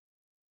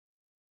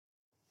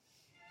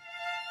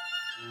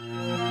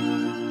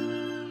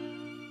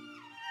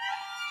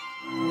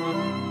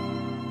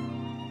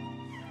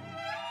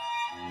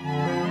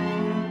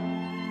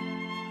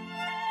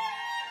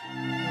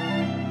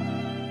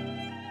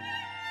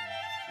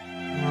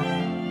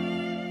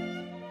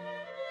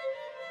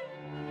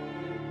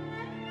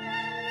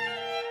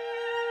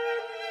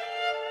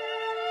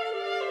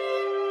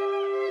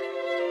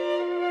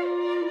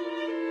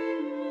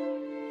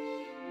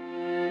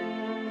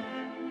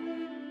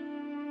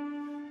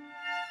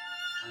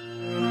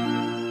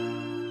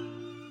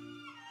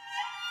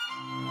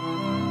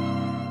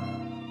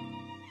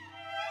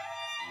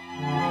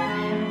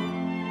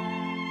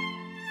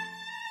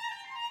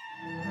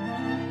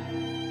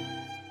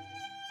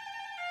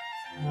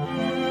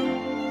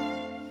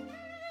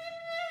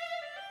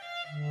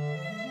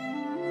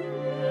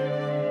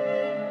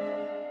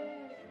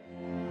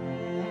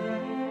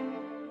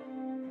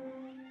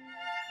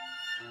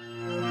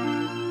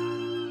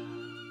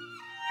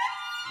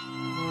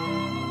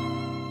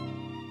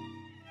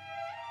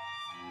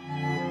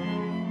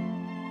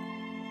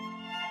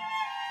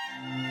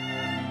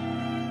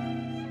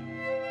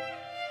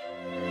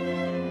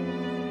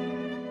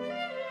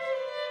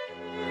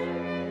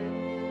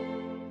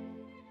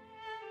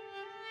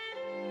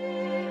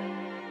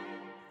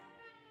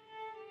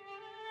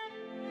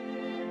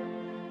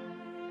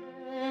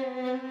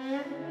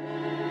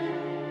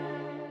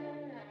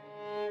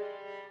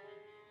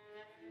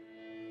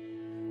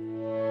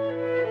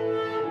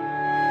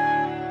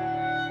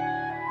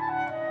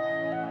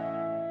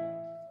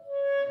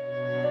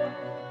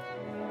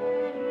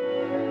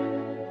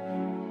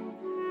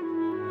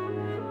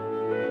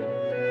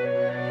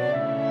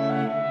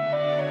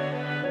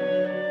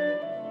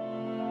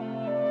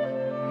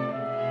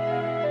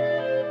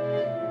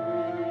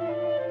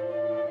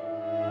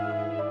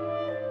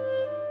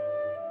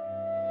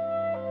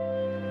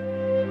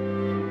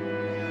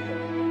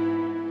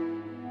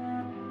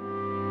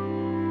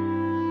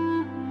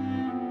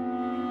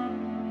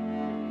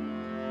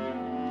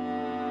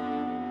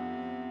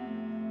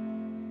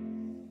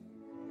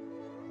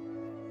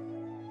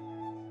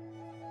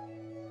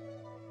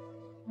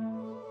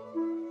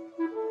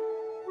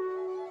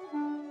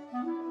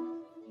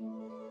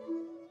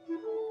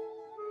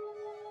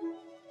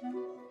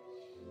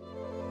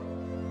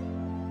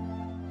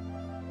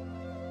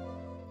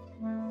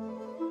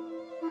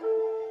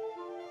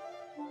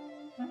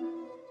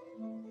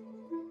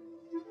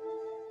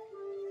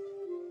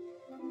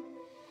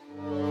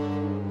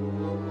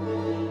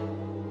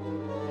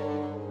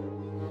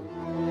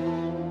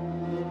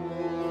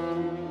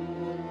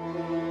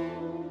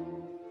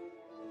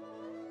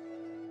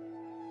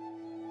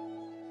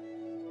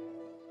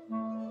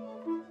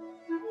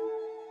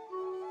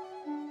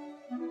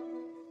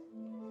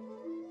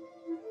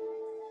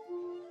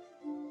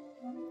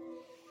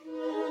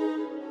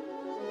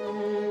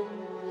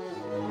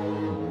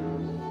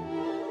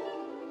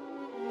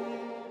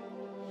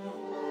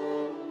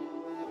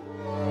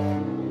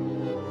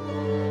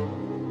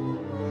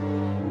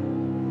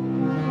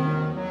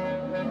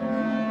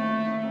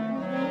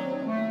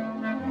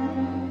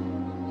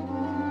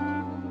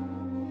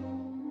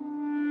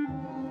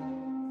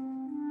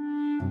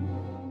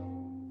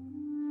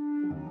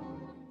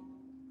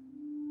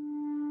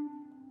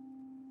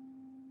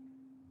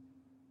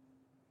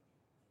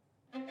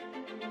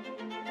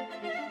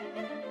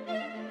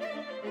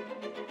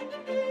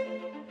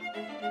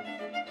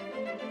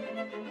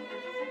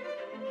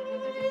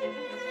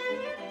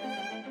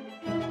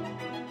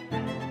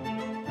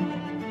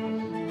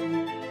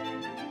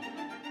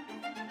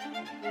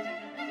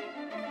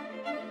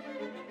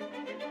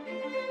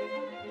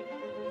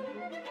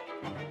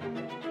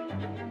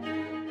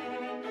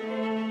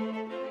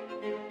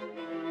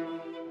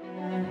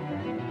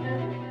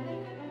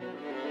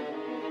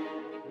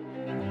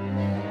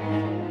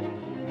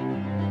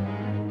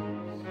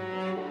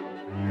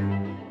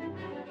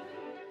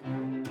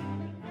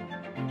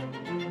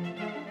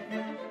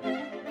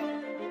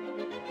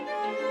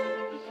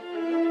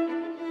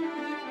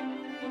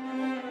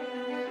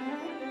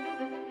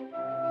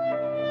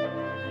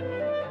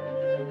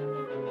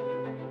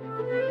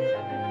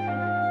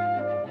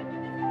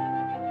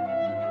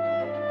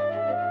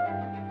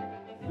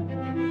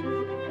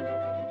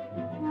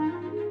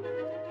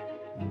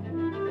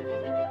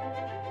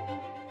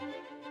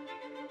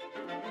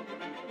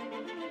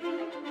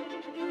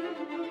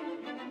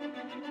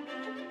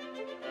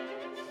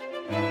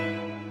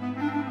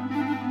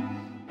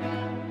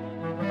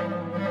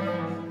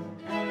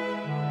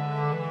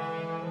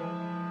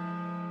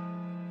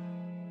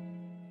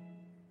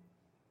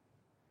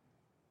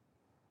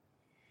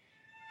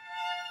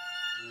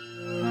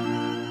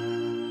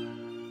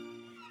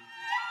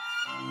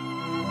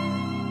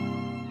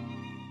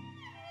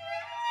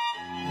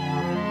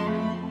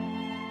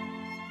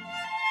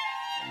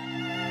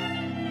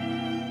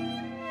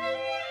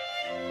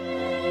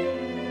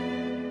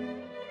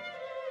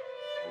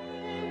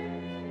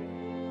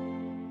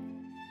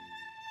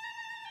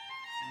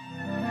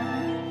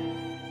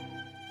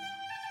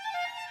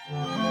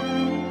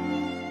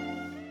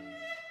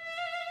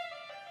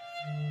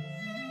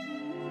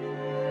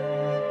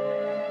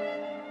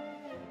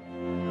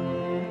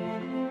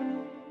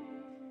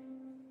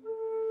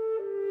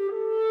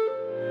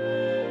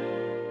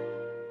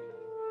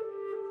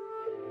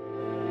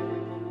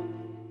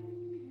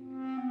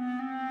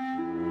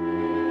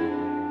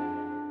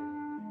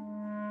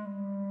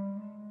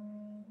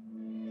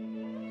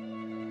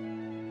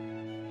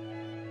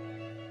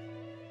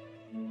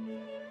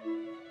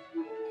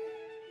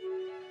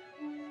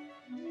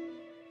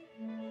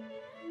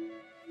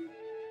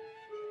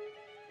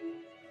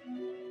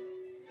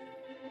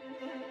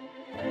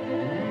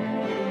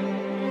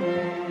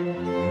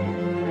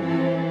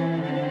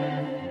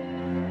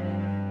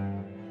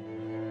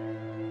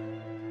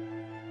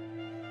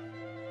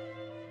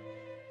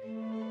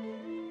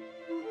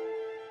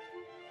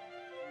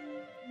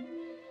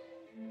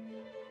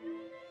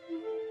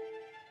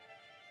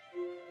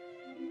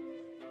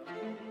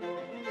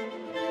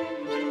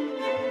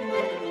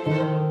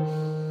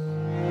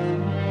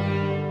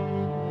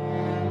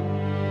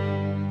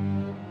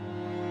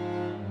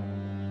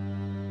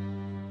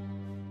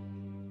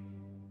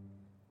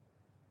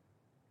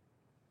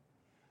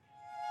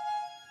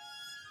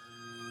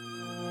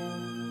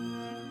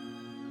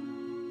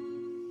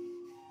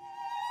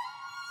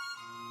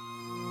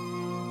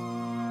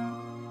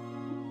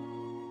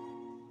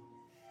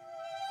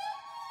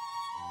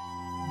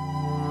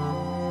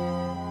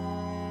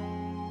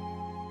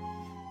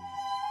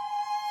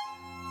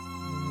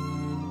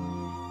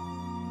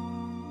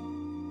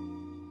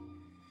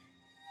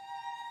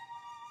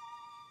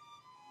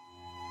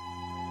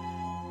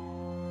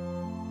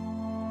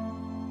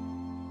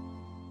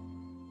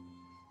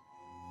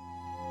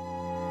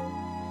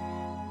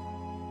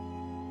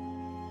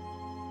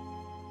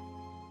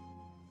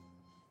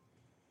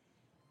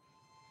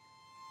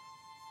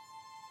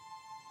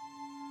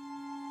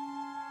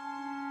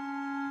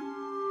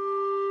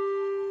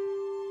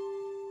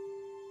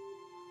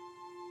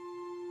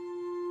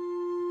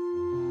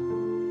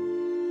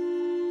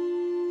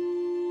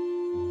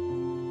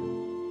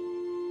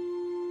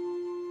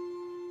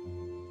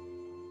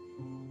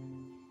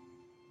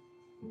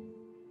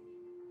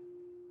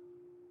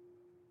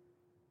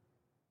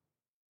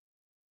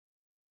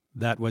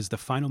 That was the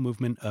final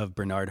movement of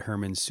Bernard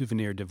Herrmann's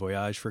Souvenir de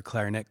Voyage for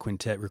Clarinet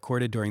Quintet,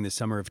 recorded during the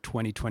summer of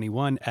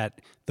 2021 at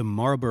the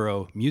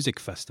Marlborough Music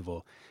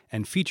Festival,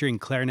 and featuring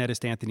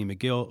clarinetist Anthony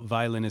McGill,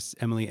 violinists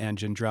Emily Ann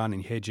Gendron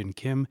and Hye-Jin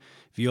Kim,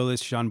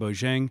 violist Jean-Bo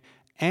Zheng,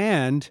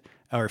 and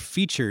our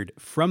featured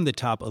From the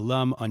Top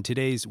alum on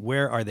today's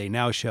Where Are They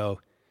Now show,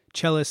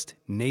 cellist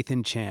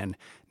Nathan Chan.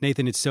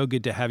 Nathan, it's so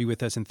good to have you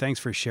with us, and thanks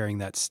for sharing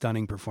that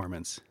stunning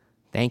performance.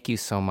 Thank you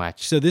so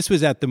much. So this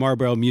was at the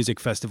Marlborough Music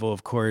Festival,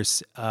 of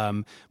course.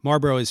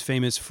 Marlborough is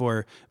famous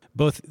for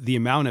both the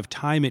amount of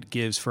time it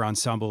gives for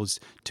ensembles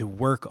to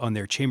work on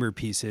their chamber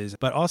pieces,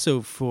 but also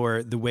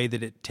for the way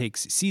that it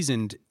takes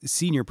seasoned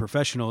senior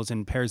professionals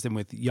and pairs them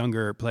with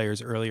younger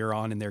players earlier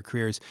on in their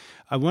careers.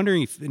 I'm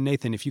wondering,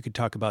 Nathan, if you could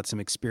talk about some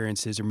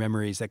experiences or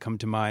memories that come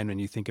to mind when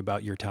you think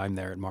about your time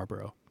there at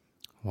Marlborough.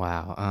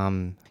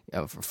 Wow.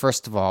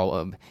 First of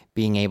all,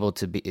 being able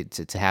to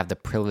have the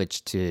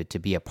privilege to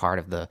be a part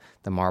of the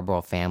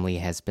Marlborough family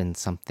has been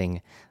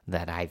something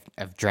that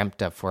I've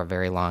dreamt of for a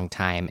very long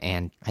time,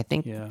 and I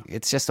think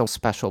it's just a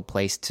special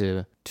place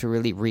to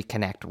really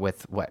reconnect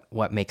with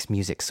what makes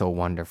music so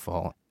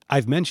wonderful.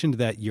 I've mentioned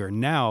that you're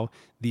now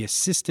the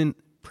assistant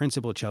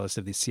principal cellist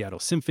of the Seattle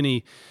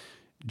Symphony.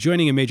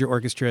 Joining a major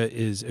orchestra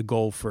is a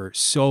goal for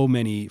so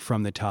many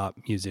from the top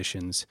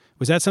musicians.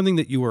 Was that something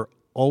that you were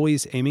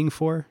always aiming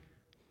for?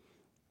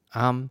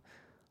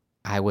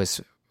 I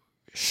was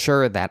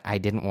sure that I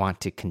didn't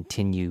want to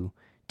continue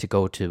to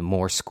go to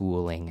more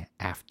schooling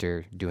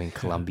after doing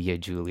Columbia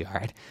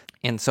Juilliard.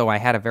 And so I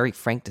had a very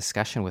frank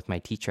discussion with my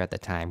teacher at the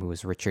time, who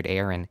was Richard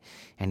Aaron,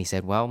 and he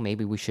said, well,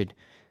 maybe we should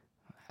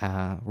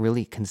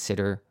really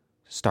consider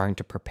starting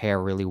to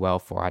prepare really well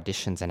for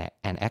auditions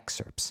and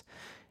excerpts.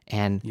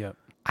 And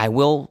I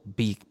will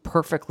be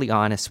perfectly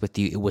honest with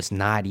you, it was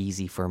not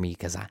easy for me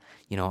because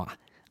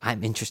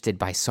I'm interested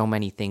by so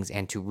many things,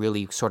 and to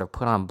really sort of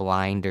put on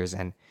blinders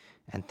and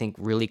think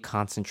really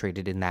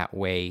concentrated in that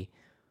way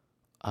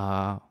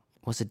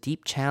was a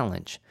deep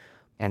challenge.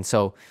 And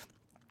so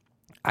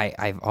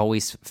I've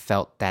always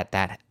felt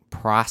that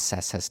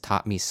process has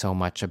taught me so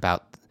much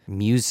about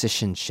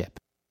musicianship.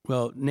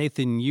 Well,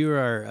 Nathan, you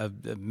are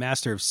a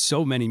master of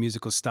so many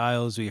musical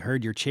styles. We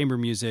heard your chamber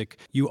music.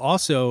 You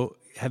also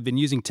have been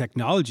using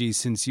technology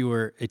since you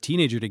were a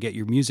teenager to get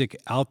your music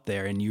out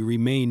there, and you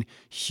remain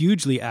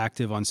hugely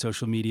active on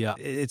social media.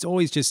 It's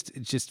always just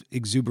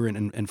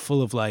exuberant and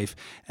full of life.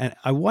 And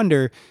I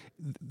wonder,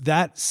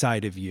 that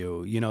side of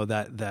you,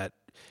 that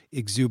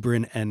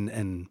exuberant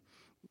and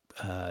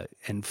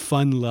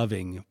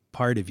fun-loving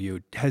part of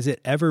you, has it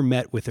ever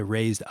met with a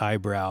raised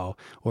eyebrow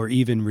or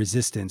even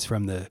resistance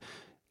from the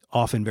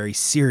often very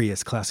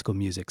serious classical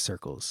music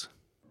circles?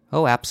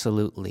 Oh,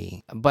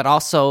 absolutely. But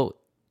also,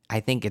 I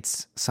think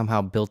it's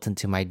somehow built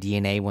into my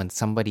DNA. When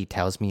somebody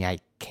tells me I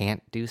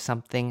can't do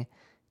something,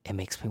 it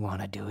makes me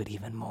want to do it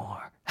even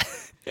more.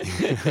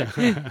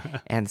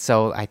 And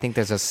so I think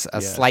there's a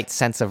slight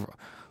sense of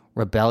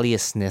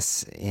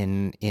rebelliousness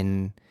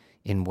in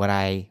what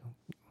I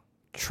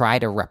try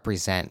to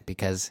represent,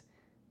 because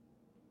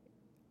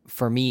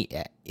for me,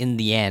 in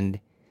the end,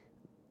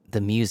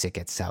 the music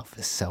itself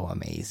is so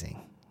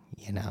amazing.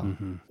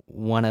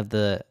 One of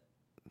the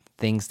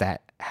things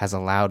that has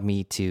allowed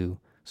me to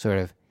sort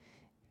of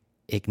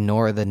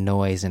ignore the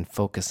noise and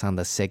focus on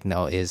the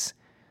signal is,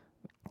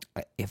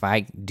 if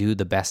I do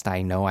the best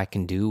I know I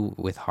can do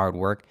with hard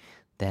work,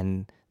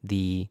 then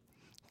the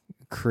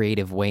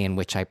creative way in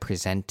which I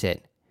present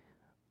it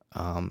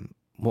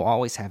will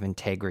always have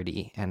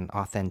integrity and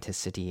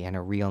authenticity and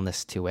a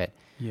realness to it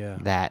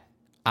that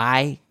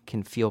I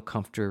can feel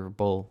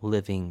comfortable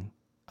living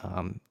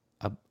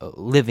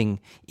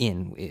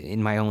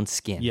in my own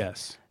skin.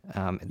 Yes.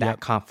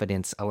 That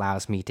confidence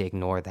allows me to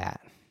ignore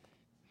that.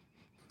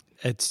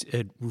 It's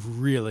a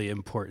really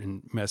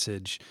important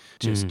message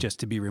just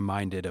to be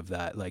reminded of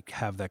that, like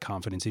have that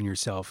confidence in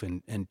yourself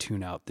and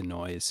tune out the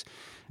noise.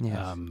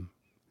 Yes.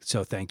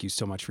 So thank you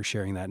so much for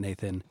sharing that,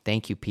 Nathan.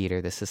 Thank you,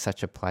 Peter. This is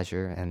such a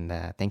pleasure, and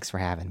thanks for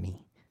having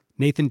me.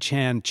 Nathan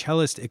Chan,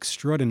 cellist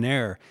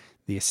extraordinaire,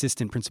 the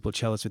assistant principal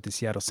cellist with the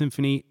Seattle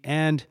Symphony,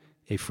 and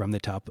a From the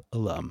Top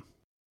alum.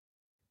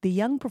 The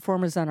young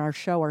performers on our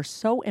show are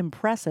so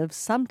impressive,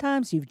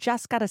 sometimes you've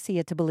just got to see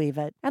it to believe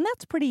it. And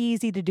that's pretty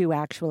easy to do,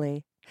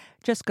 actually.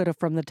 Just go to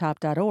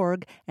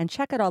fromthetop.org and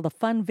check out all the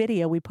fun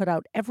video we put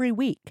out every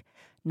week.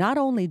 Not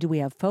only do we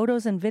have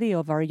photos and video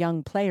of our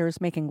young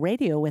players making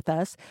radio with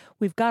us,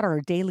 we've got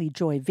our Daily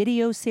Joy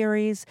video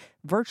series,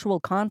 virtual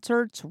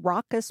concerts,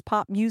 raucous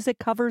pop music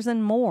covers,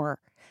 and more.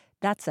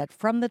 That's at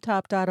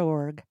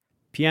fromthetop.org.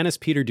 Pianist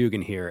Peter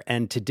Dugan here,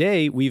 and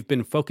today we've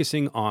been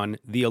focusing on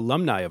the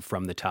alumni of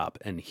From the Top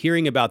and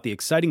hearing about the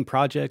exciting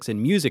projects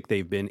and music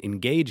they've been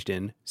engaged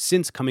in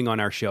since coming on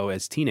our show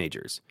as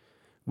teenagers.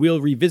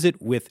 We'll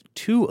revisit with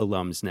two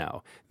alums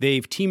now.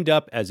 They've teamed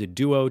up as a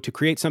duo to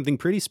create something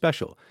pretty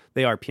special.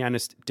 They are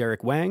pianist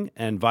Derek Wang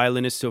and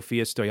violinist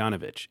Sofia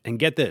Stojanovic. And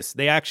get this,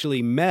 they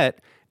actually met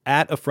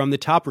at a From the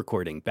Top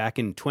recording. Back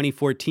in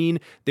 2014,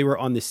 they were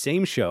on the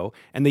same show,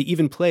 and they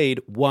even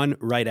played one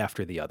right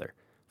after the other.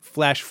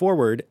 Flash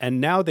forward, and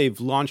now they've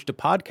launched a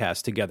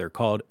podcast together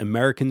called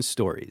American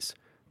Stories.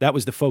 That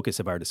was the focus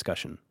of our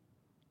discussion.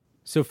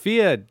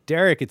 Sofia,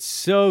 Derek, it's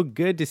so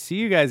good to see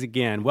you guys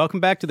again.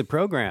 Welcome back to the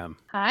program.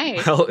 Hi.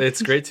 Well,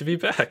 it's great to be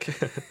back.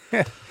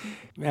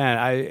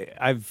 Man,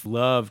 I've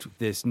loved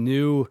this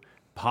new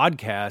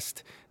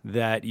podcast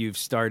that you've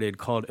started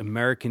called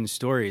American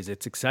Stories.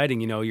 It's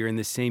exciting. You know, you're in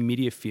the same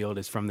media field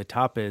as From the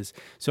Top is.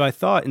 So I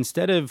thought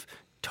instead of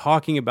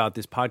talking about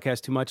this podcast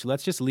too much,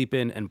 let's just leap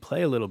in and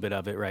play a little bit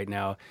of it right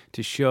now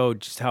to show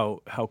just how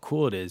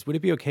cool it is. Would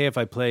it be okay if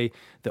I play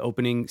the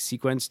opening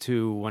sequence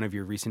to one of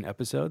your recent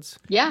episodes?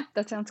 Yeah,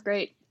 that sounds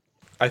great.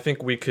 I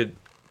think we could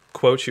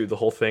quote you the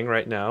whole thing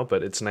right now,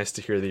 but it's nice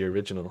to hear the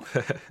original.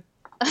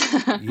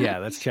 Yeah,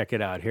 let's check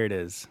it out. Here it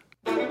is.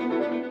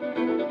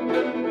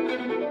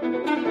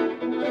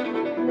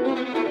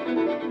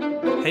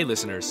 Hey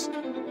listeners,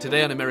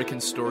 today on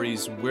American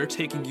Stories, we're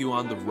taking you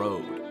on the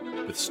road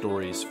with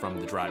stories from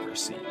the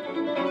driver's seat.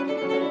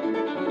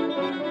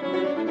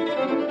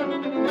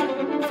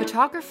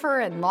 Photographer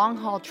and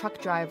long-haul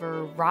truck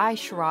driver Rai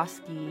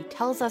Shirosky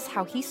tells us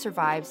how he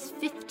survives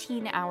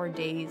 15-hour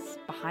days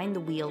behind the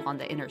wheel on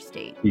the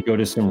interstate. You go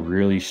to some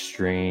really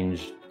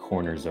strange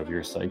corners of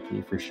your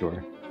psyche, for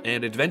sure.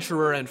 And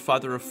adventurer and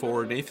father of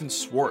four Nathan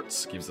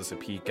Swartz gives us a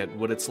peek at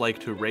what it's like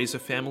to raise a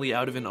family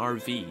out of an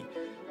RV,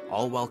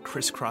 all while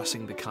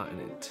crisscrossing the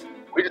continent.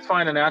 We just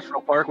find a national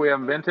park we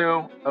haven't been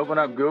to, open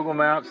up Google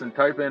Maps and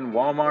type in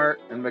Walmart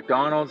and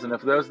McDonald's, and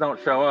if those don't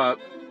show up,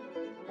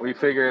 we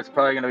figure it's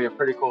probably going to be a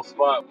pretty cool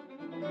spot.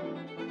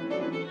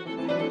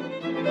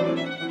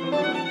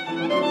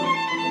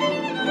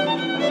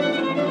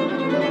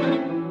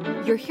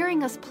 You're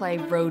hearing us play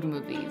road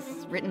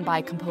movies, written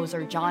by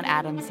composer John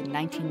Adams in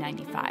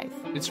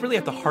 1995. It's really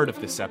at the heart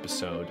of this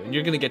episode, and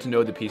you're going to get to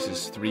know the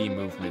piece's three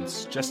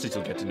movements, just as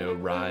you'll get to know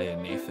Rai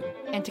and Nathan.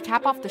 And to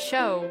cap off the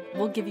show,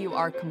 we'll give you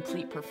our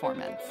complete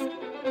performance.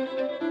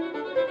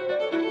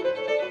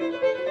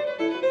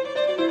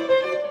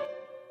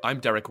 I'm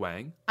Derek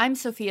Wang. I'm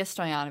Sofia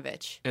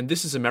Stojanovic. And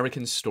this is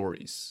American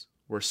Stories.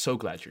 We're so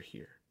glad you're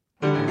here.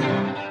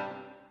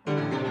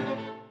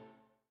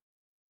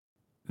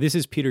 This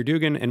is Peter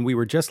Dugan, and we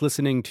were just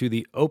listening to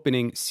the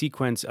opening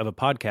sequence of a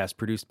podcast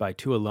produced by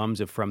two alums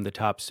of From the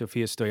Top,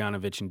 Sofia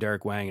Stojanovic and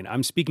Derek Wang, and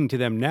I'm speaking to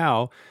them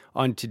now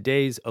on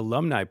today's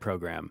alumni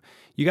program.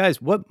 You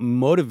guys, what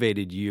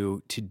motivated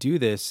you to do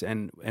this,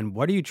 and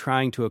what are you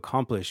trying to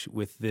accomplish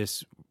with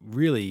this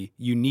really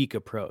unique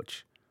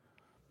approach?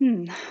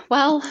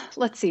 Well,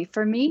 let's see.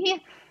 For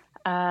me,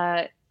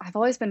 I've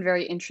always been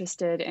very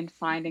interested in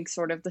finding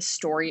sort of the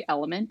story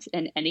element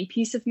in any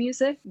piece of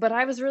music, but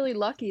I was really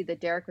lucky that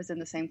Derek was in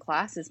the same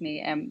class as me.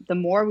 And the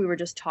more we were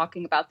just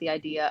talking about the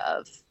idea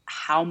of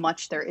how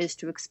much there is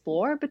to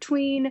explore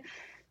between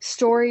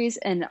stories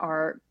and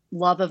our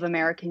love of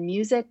American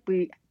music,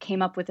 we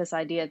came up with this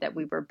idea that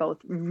we were both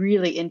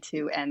really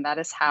into, and that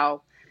is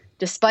how,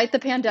 despite the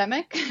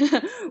pandemic,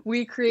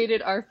 we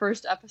created our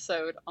first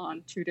episode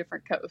on two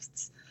different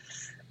coasts.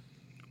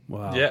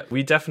 Wow. Yeah,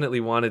 we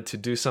definitely wanted to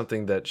do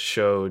something that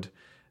showed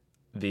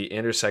the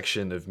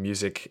intersection of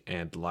music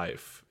and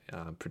life,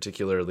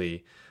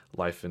 particularly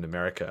life in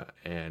America,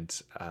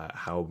 and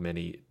how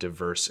many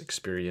diverse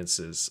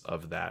experiences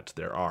of that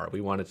there are.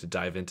 We wanted to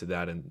dive into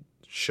that and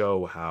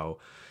show how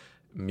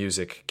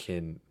music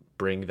can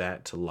bring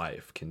that to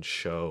life, can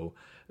show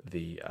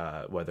the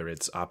whether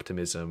it's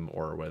optimism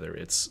or whether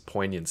it's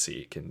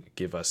poignancy, can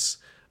give us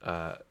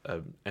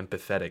an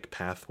empathetic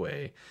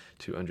pathway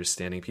to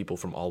understanding people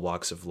from all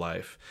walks of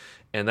life.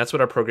 And that's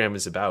what our program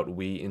is about.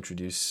 We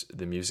introduce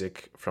the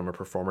music from a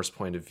performer's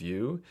point of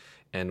view,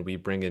 and we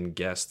bring in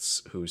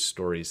guests whose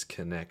stories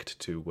connect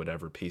to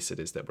whatever piece it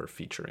is that we're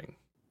featuring.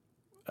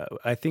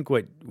 I think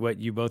what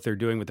you both are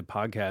doing with the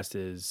podcast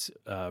is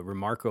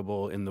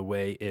remarkable in the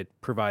way it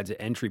provides an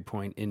entry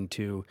point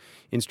into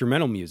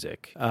instrumental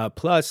music.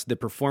 Plus, the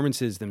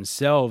performances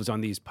themselves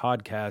on these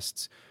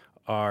podcasts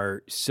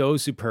are so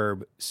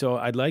superb. So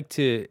I'd like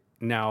to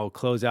now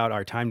close out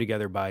our time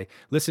together by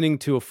listening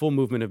to a full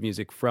movement of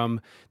music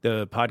from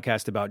the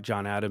podcast about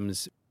John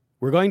Adams.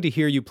 We're going to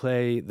hear you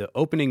play the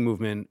opening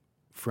movement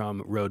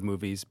from Road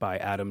Movies by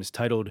Adams,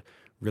 titled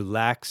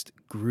Relaxed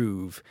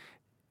Groove.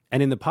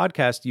 And in the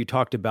podcast, you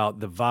talked about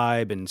the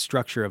vibe and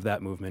structure of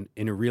that movement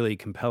in a really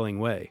compelling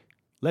way.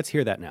 Let's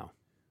hear that now.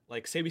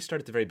 Like, say we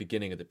start at the very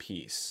beginning of the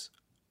piece.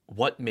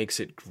 What makes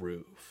it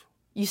groove?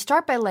 You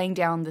start by laying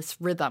down this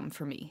rhythm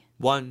for me.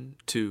 1,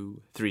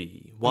 2,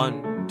 3.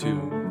 1,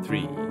 2,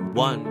 3.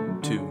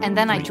 1, 2. And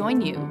then I join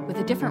you with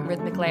a different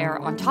rhythmic layer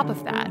on top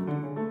of that.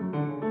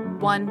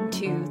 1,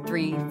 2,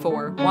 3,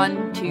 4.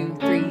 1, 2,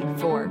 3,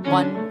 4.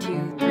 1,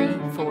 2,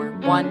 3, 4.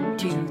 1,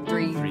 2,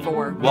 3,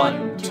 4.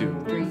 1,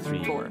 2,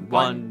 3, 4.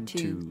 1,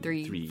 2,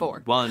 3,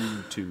 4.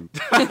 1, 2.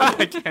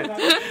 I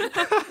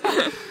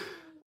can't.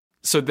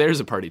 So there's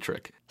a party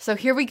trick. So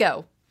here we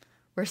go.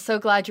 We're so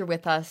glad you're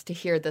with us to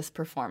hear this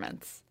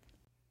performance.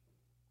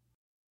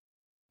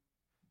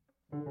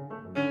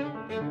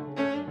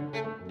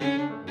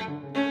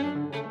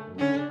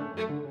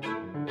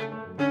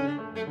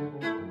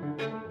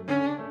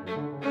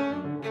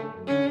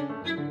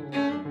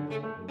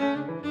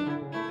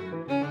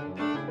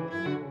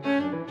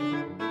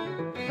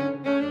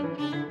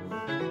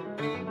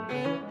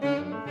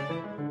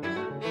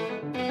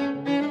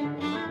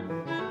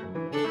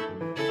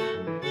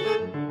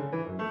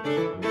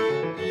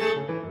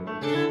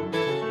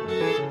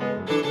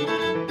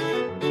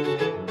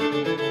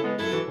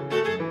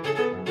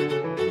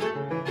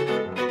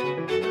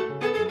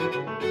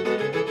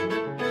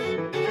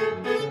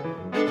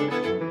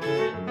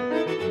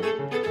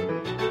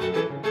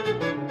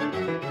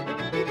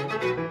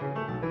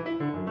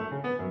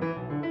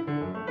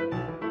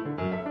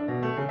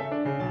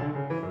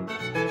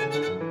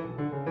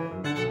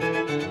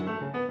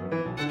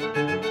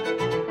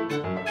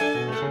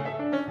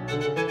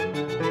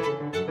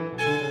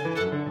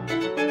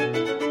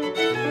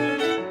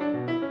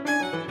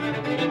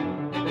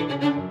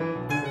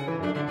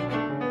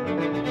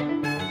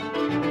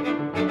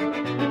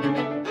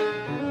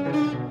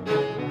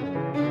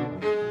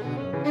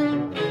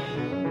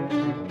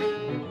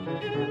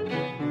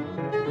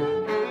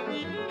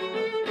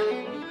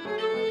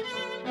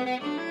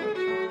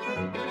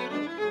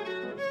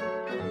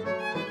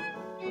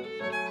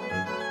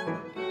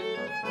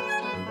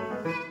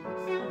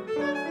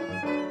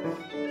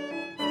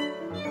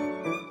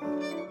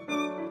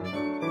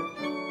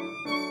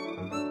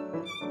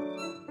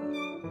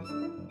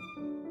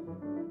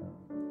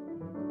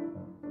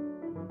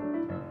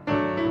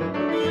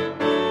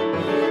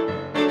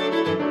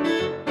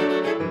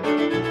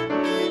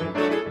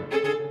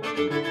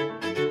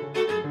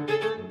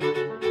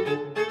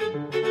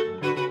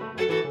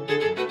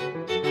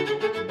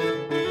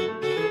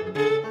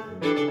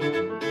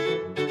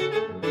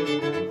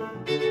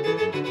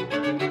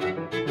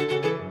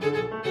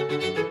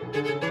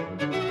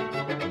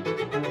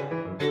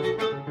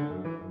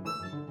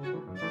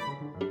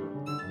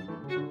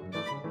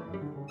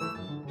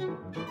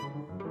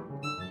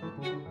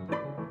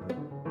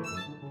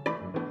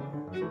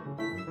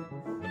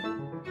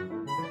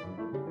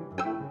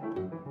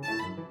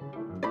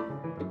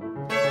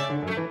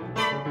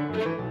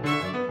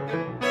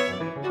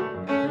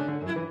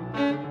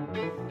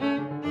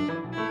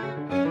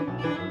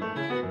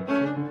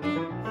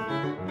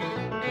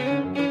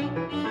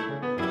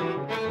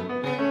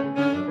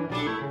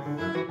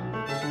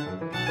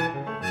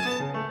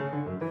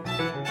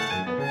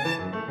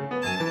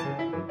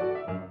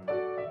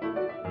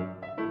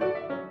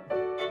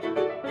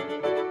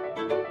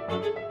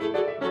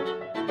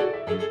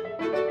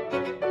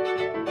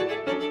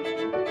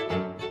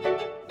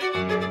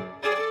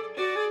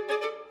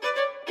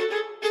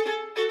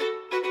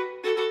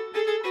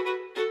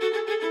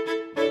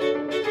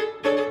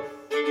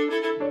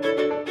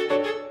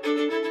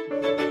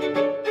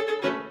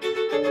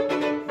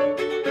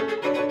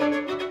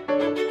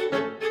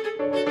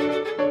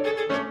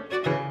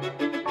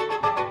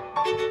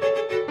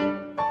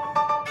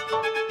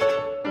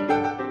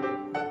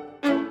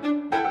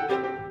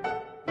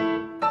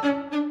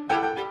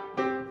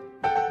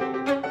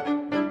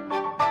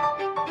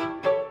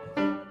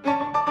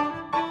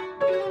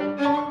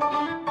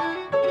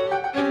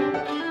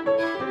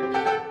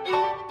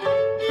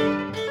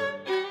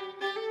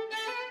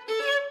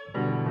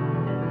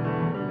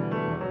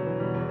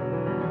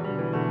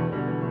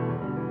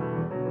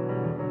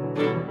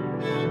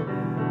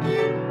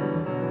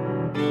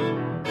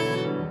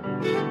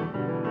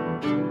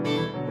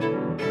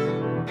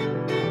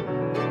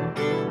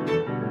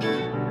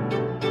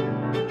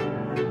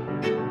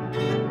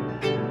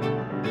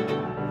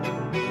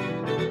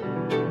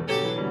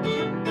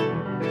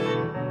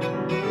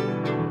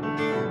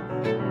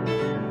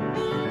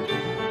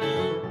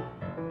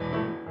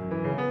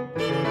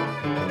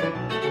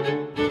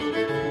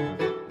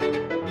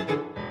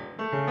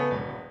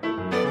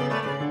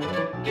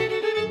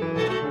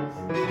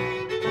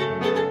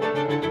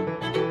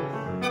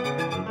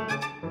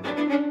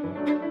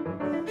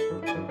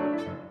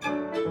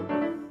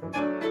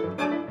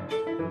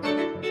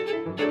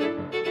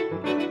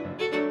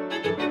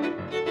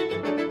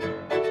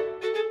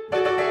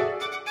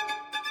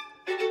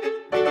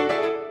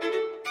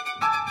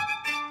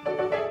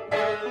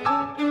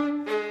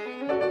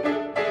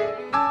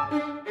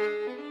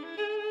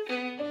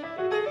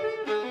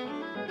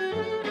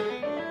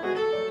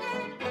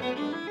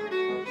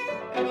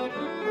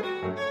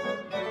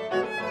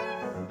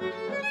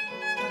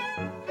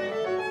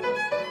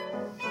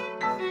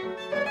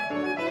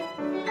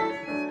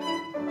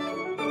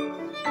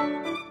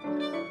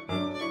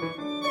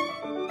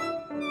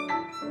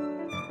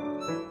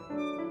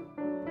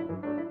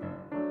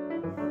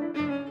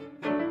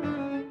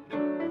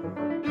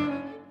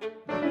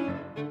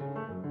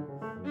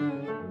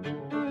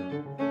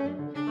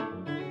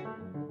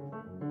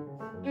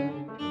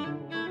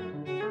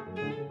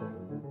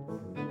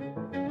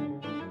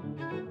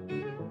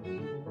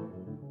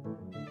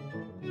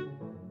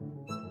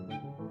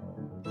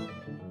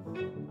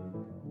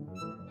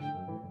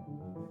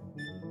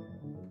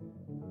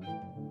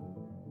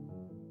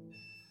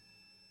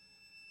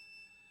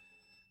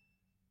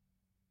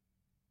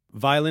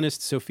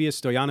 violinist Sofia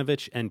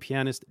Stojanovic and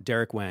pianist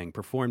Derek Wang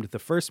performed the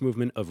first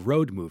movement of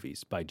Road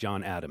Movies by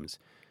John Adams.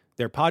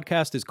 Their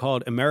podcast is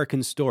called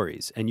American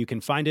Stories, and you can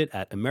find it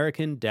at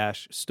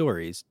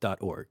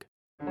american-stories.org.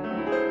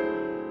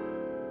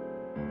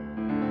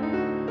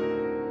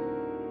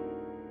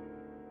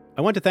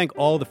 I want to thank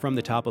all the From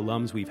the Top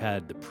alums we've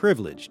had the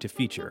privilege to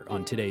feature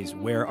on today's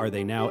Where Are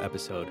They Now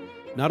episode,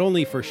 not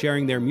only for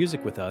sharing their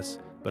music with us,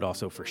 but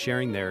also for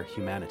sharing their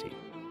humanity.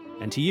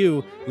 And to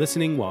you,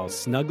 listening while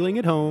snuggling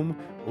at home,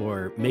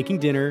 or making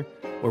dinner,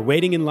 or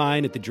waiting in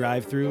line at the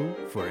drive-thru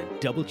for a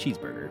double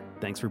cheeseburger,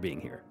 thanks for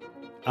being here.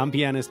 I'm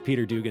pianist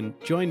Peter Dugan.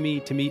 Join me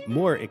to meet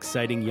more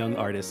exciting young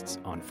artists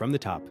on From the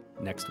Top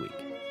next week.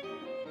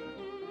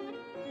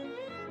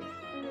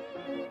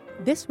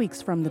 This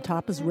week's From the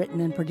Top is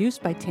written and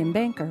produced by Tim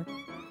Banker.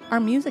 Our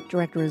music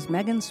director is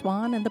Megan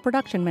Swan, and the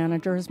production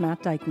manager is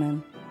Matt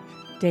Dykman.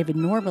 David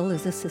Norville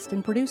is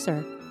assistant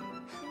producer.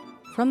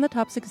 From the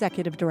Top's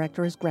executive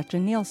director is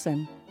Gretchen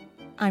Nielsen.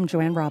 I'm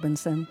Joanne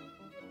Robinson.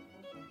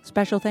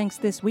 Special thanks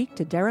this week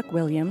to Derek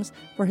Williams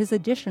for his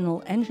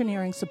additional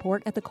engineering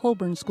support at the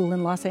Colburn School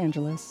in Los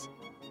Angeles.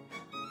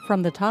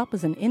 From the Top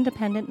is an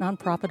independent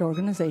nonprofit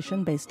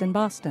organization based in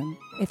Boston.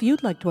 If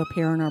you'd like to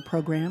appear on our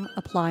program,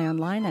 apply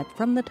online at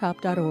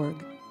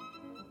fromthetop.org.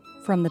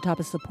 From the Top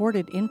is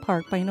supported in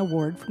part by an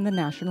award from the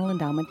National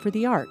Endowment for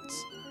the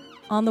Arts.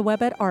 On the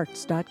web at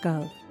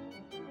arts.gov.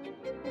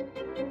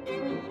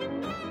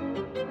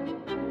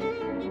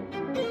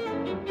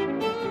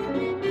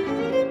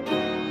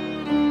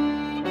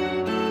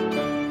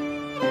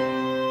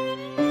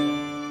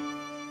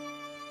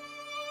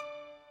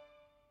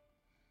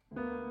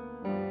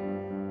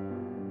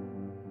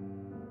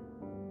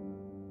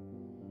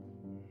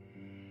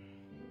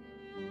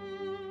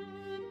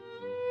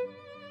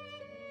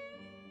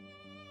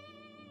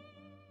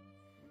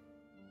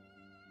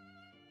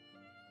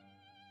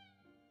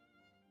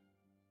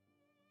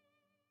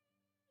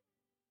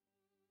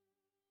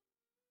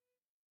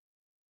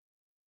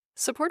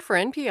 Support for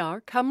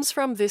NPR comes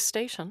from this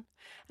station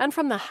and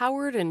from the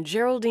Howard and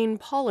Geraldine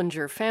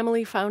Pollinger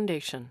Family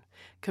Foundation,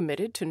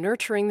 committed to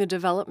nurturing the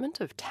development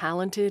of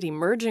talented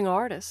emerging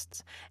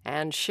artists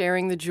and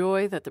sharing the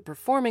joy that the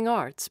performing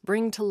arts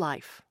bring to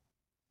life.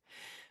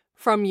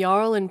 From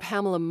Jarl and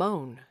Pamela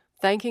Mohn,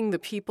 thanking the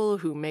people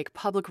who make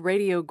public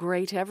radio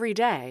great every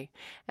day,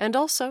 and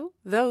also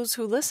those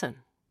who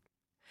listen.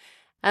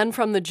 And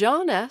from the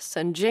John S.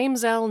 and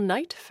James L.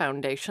 Knight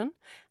Foundation,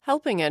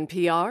 helping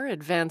NPR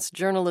advance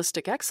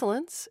journalistic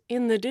excellence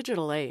in the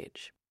digital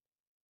age.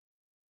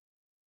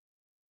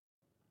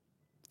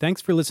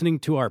 Thanks for listening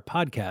to our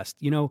podcast.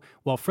 You know,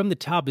 while From the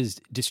Top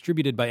is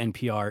distributed by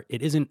NPR,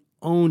 it isn't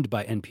owned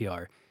by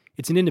NPR.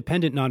 It's an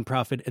independent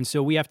nonprofit, and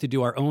so we have to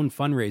do our own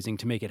fundraising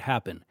to make it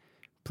happen.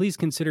 Please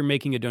consider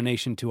making a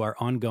donation to our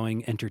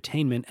ongoing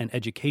entertainment and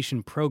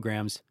education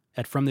programs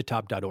at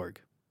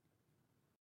fromthetop.org.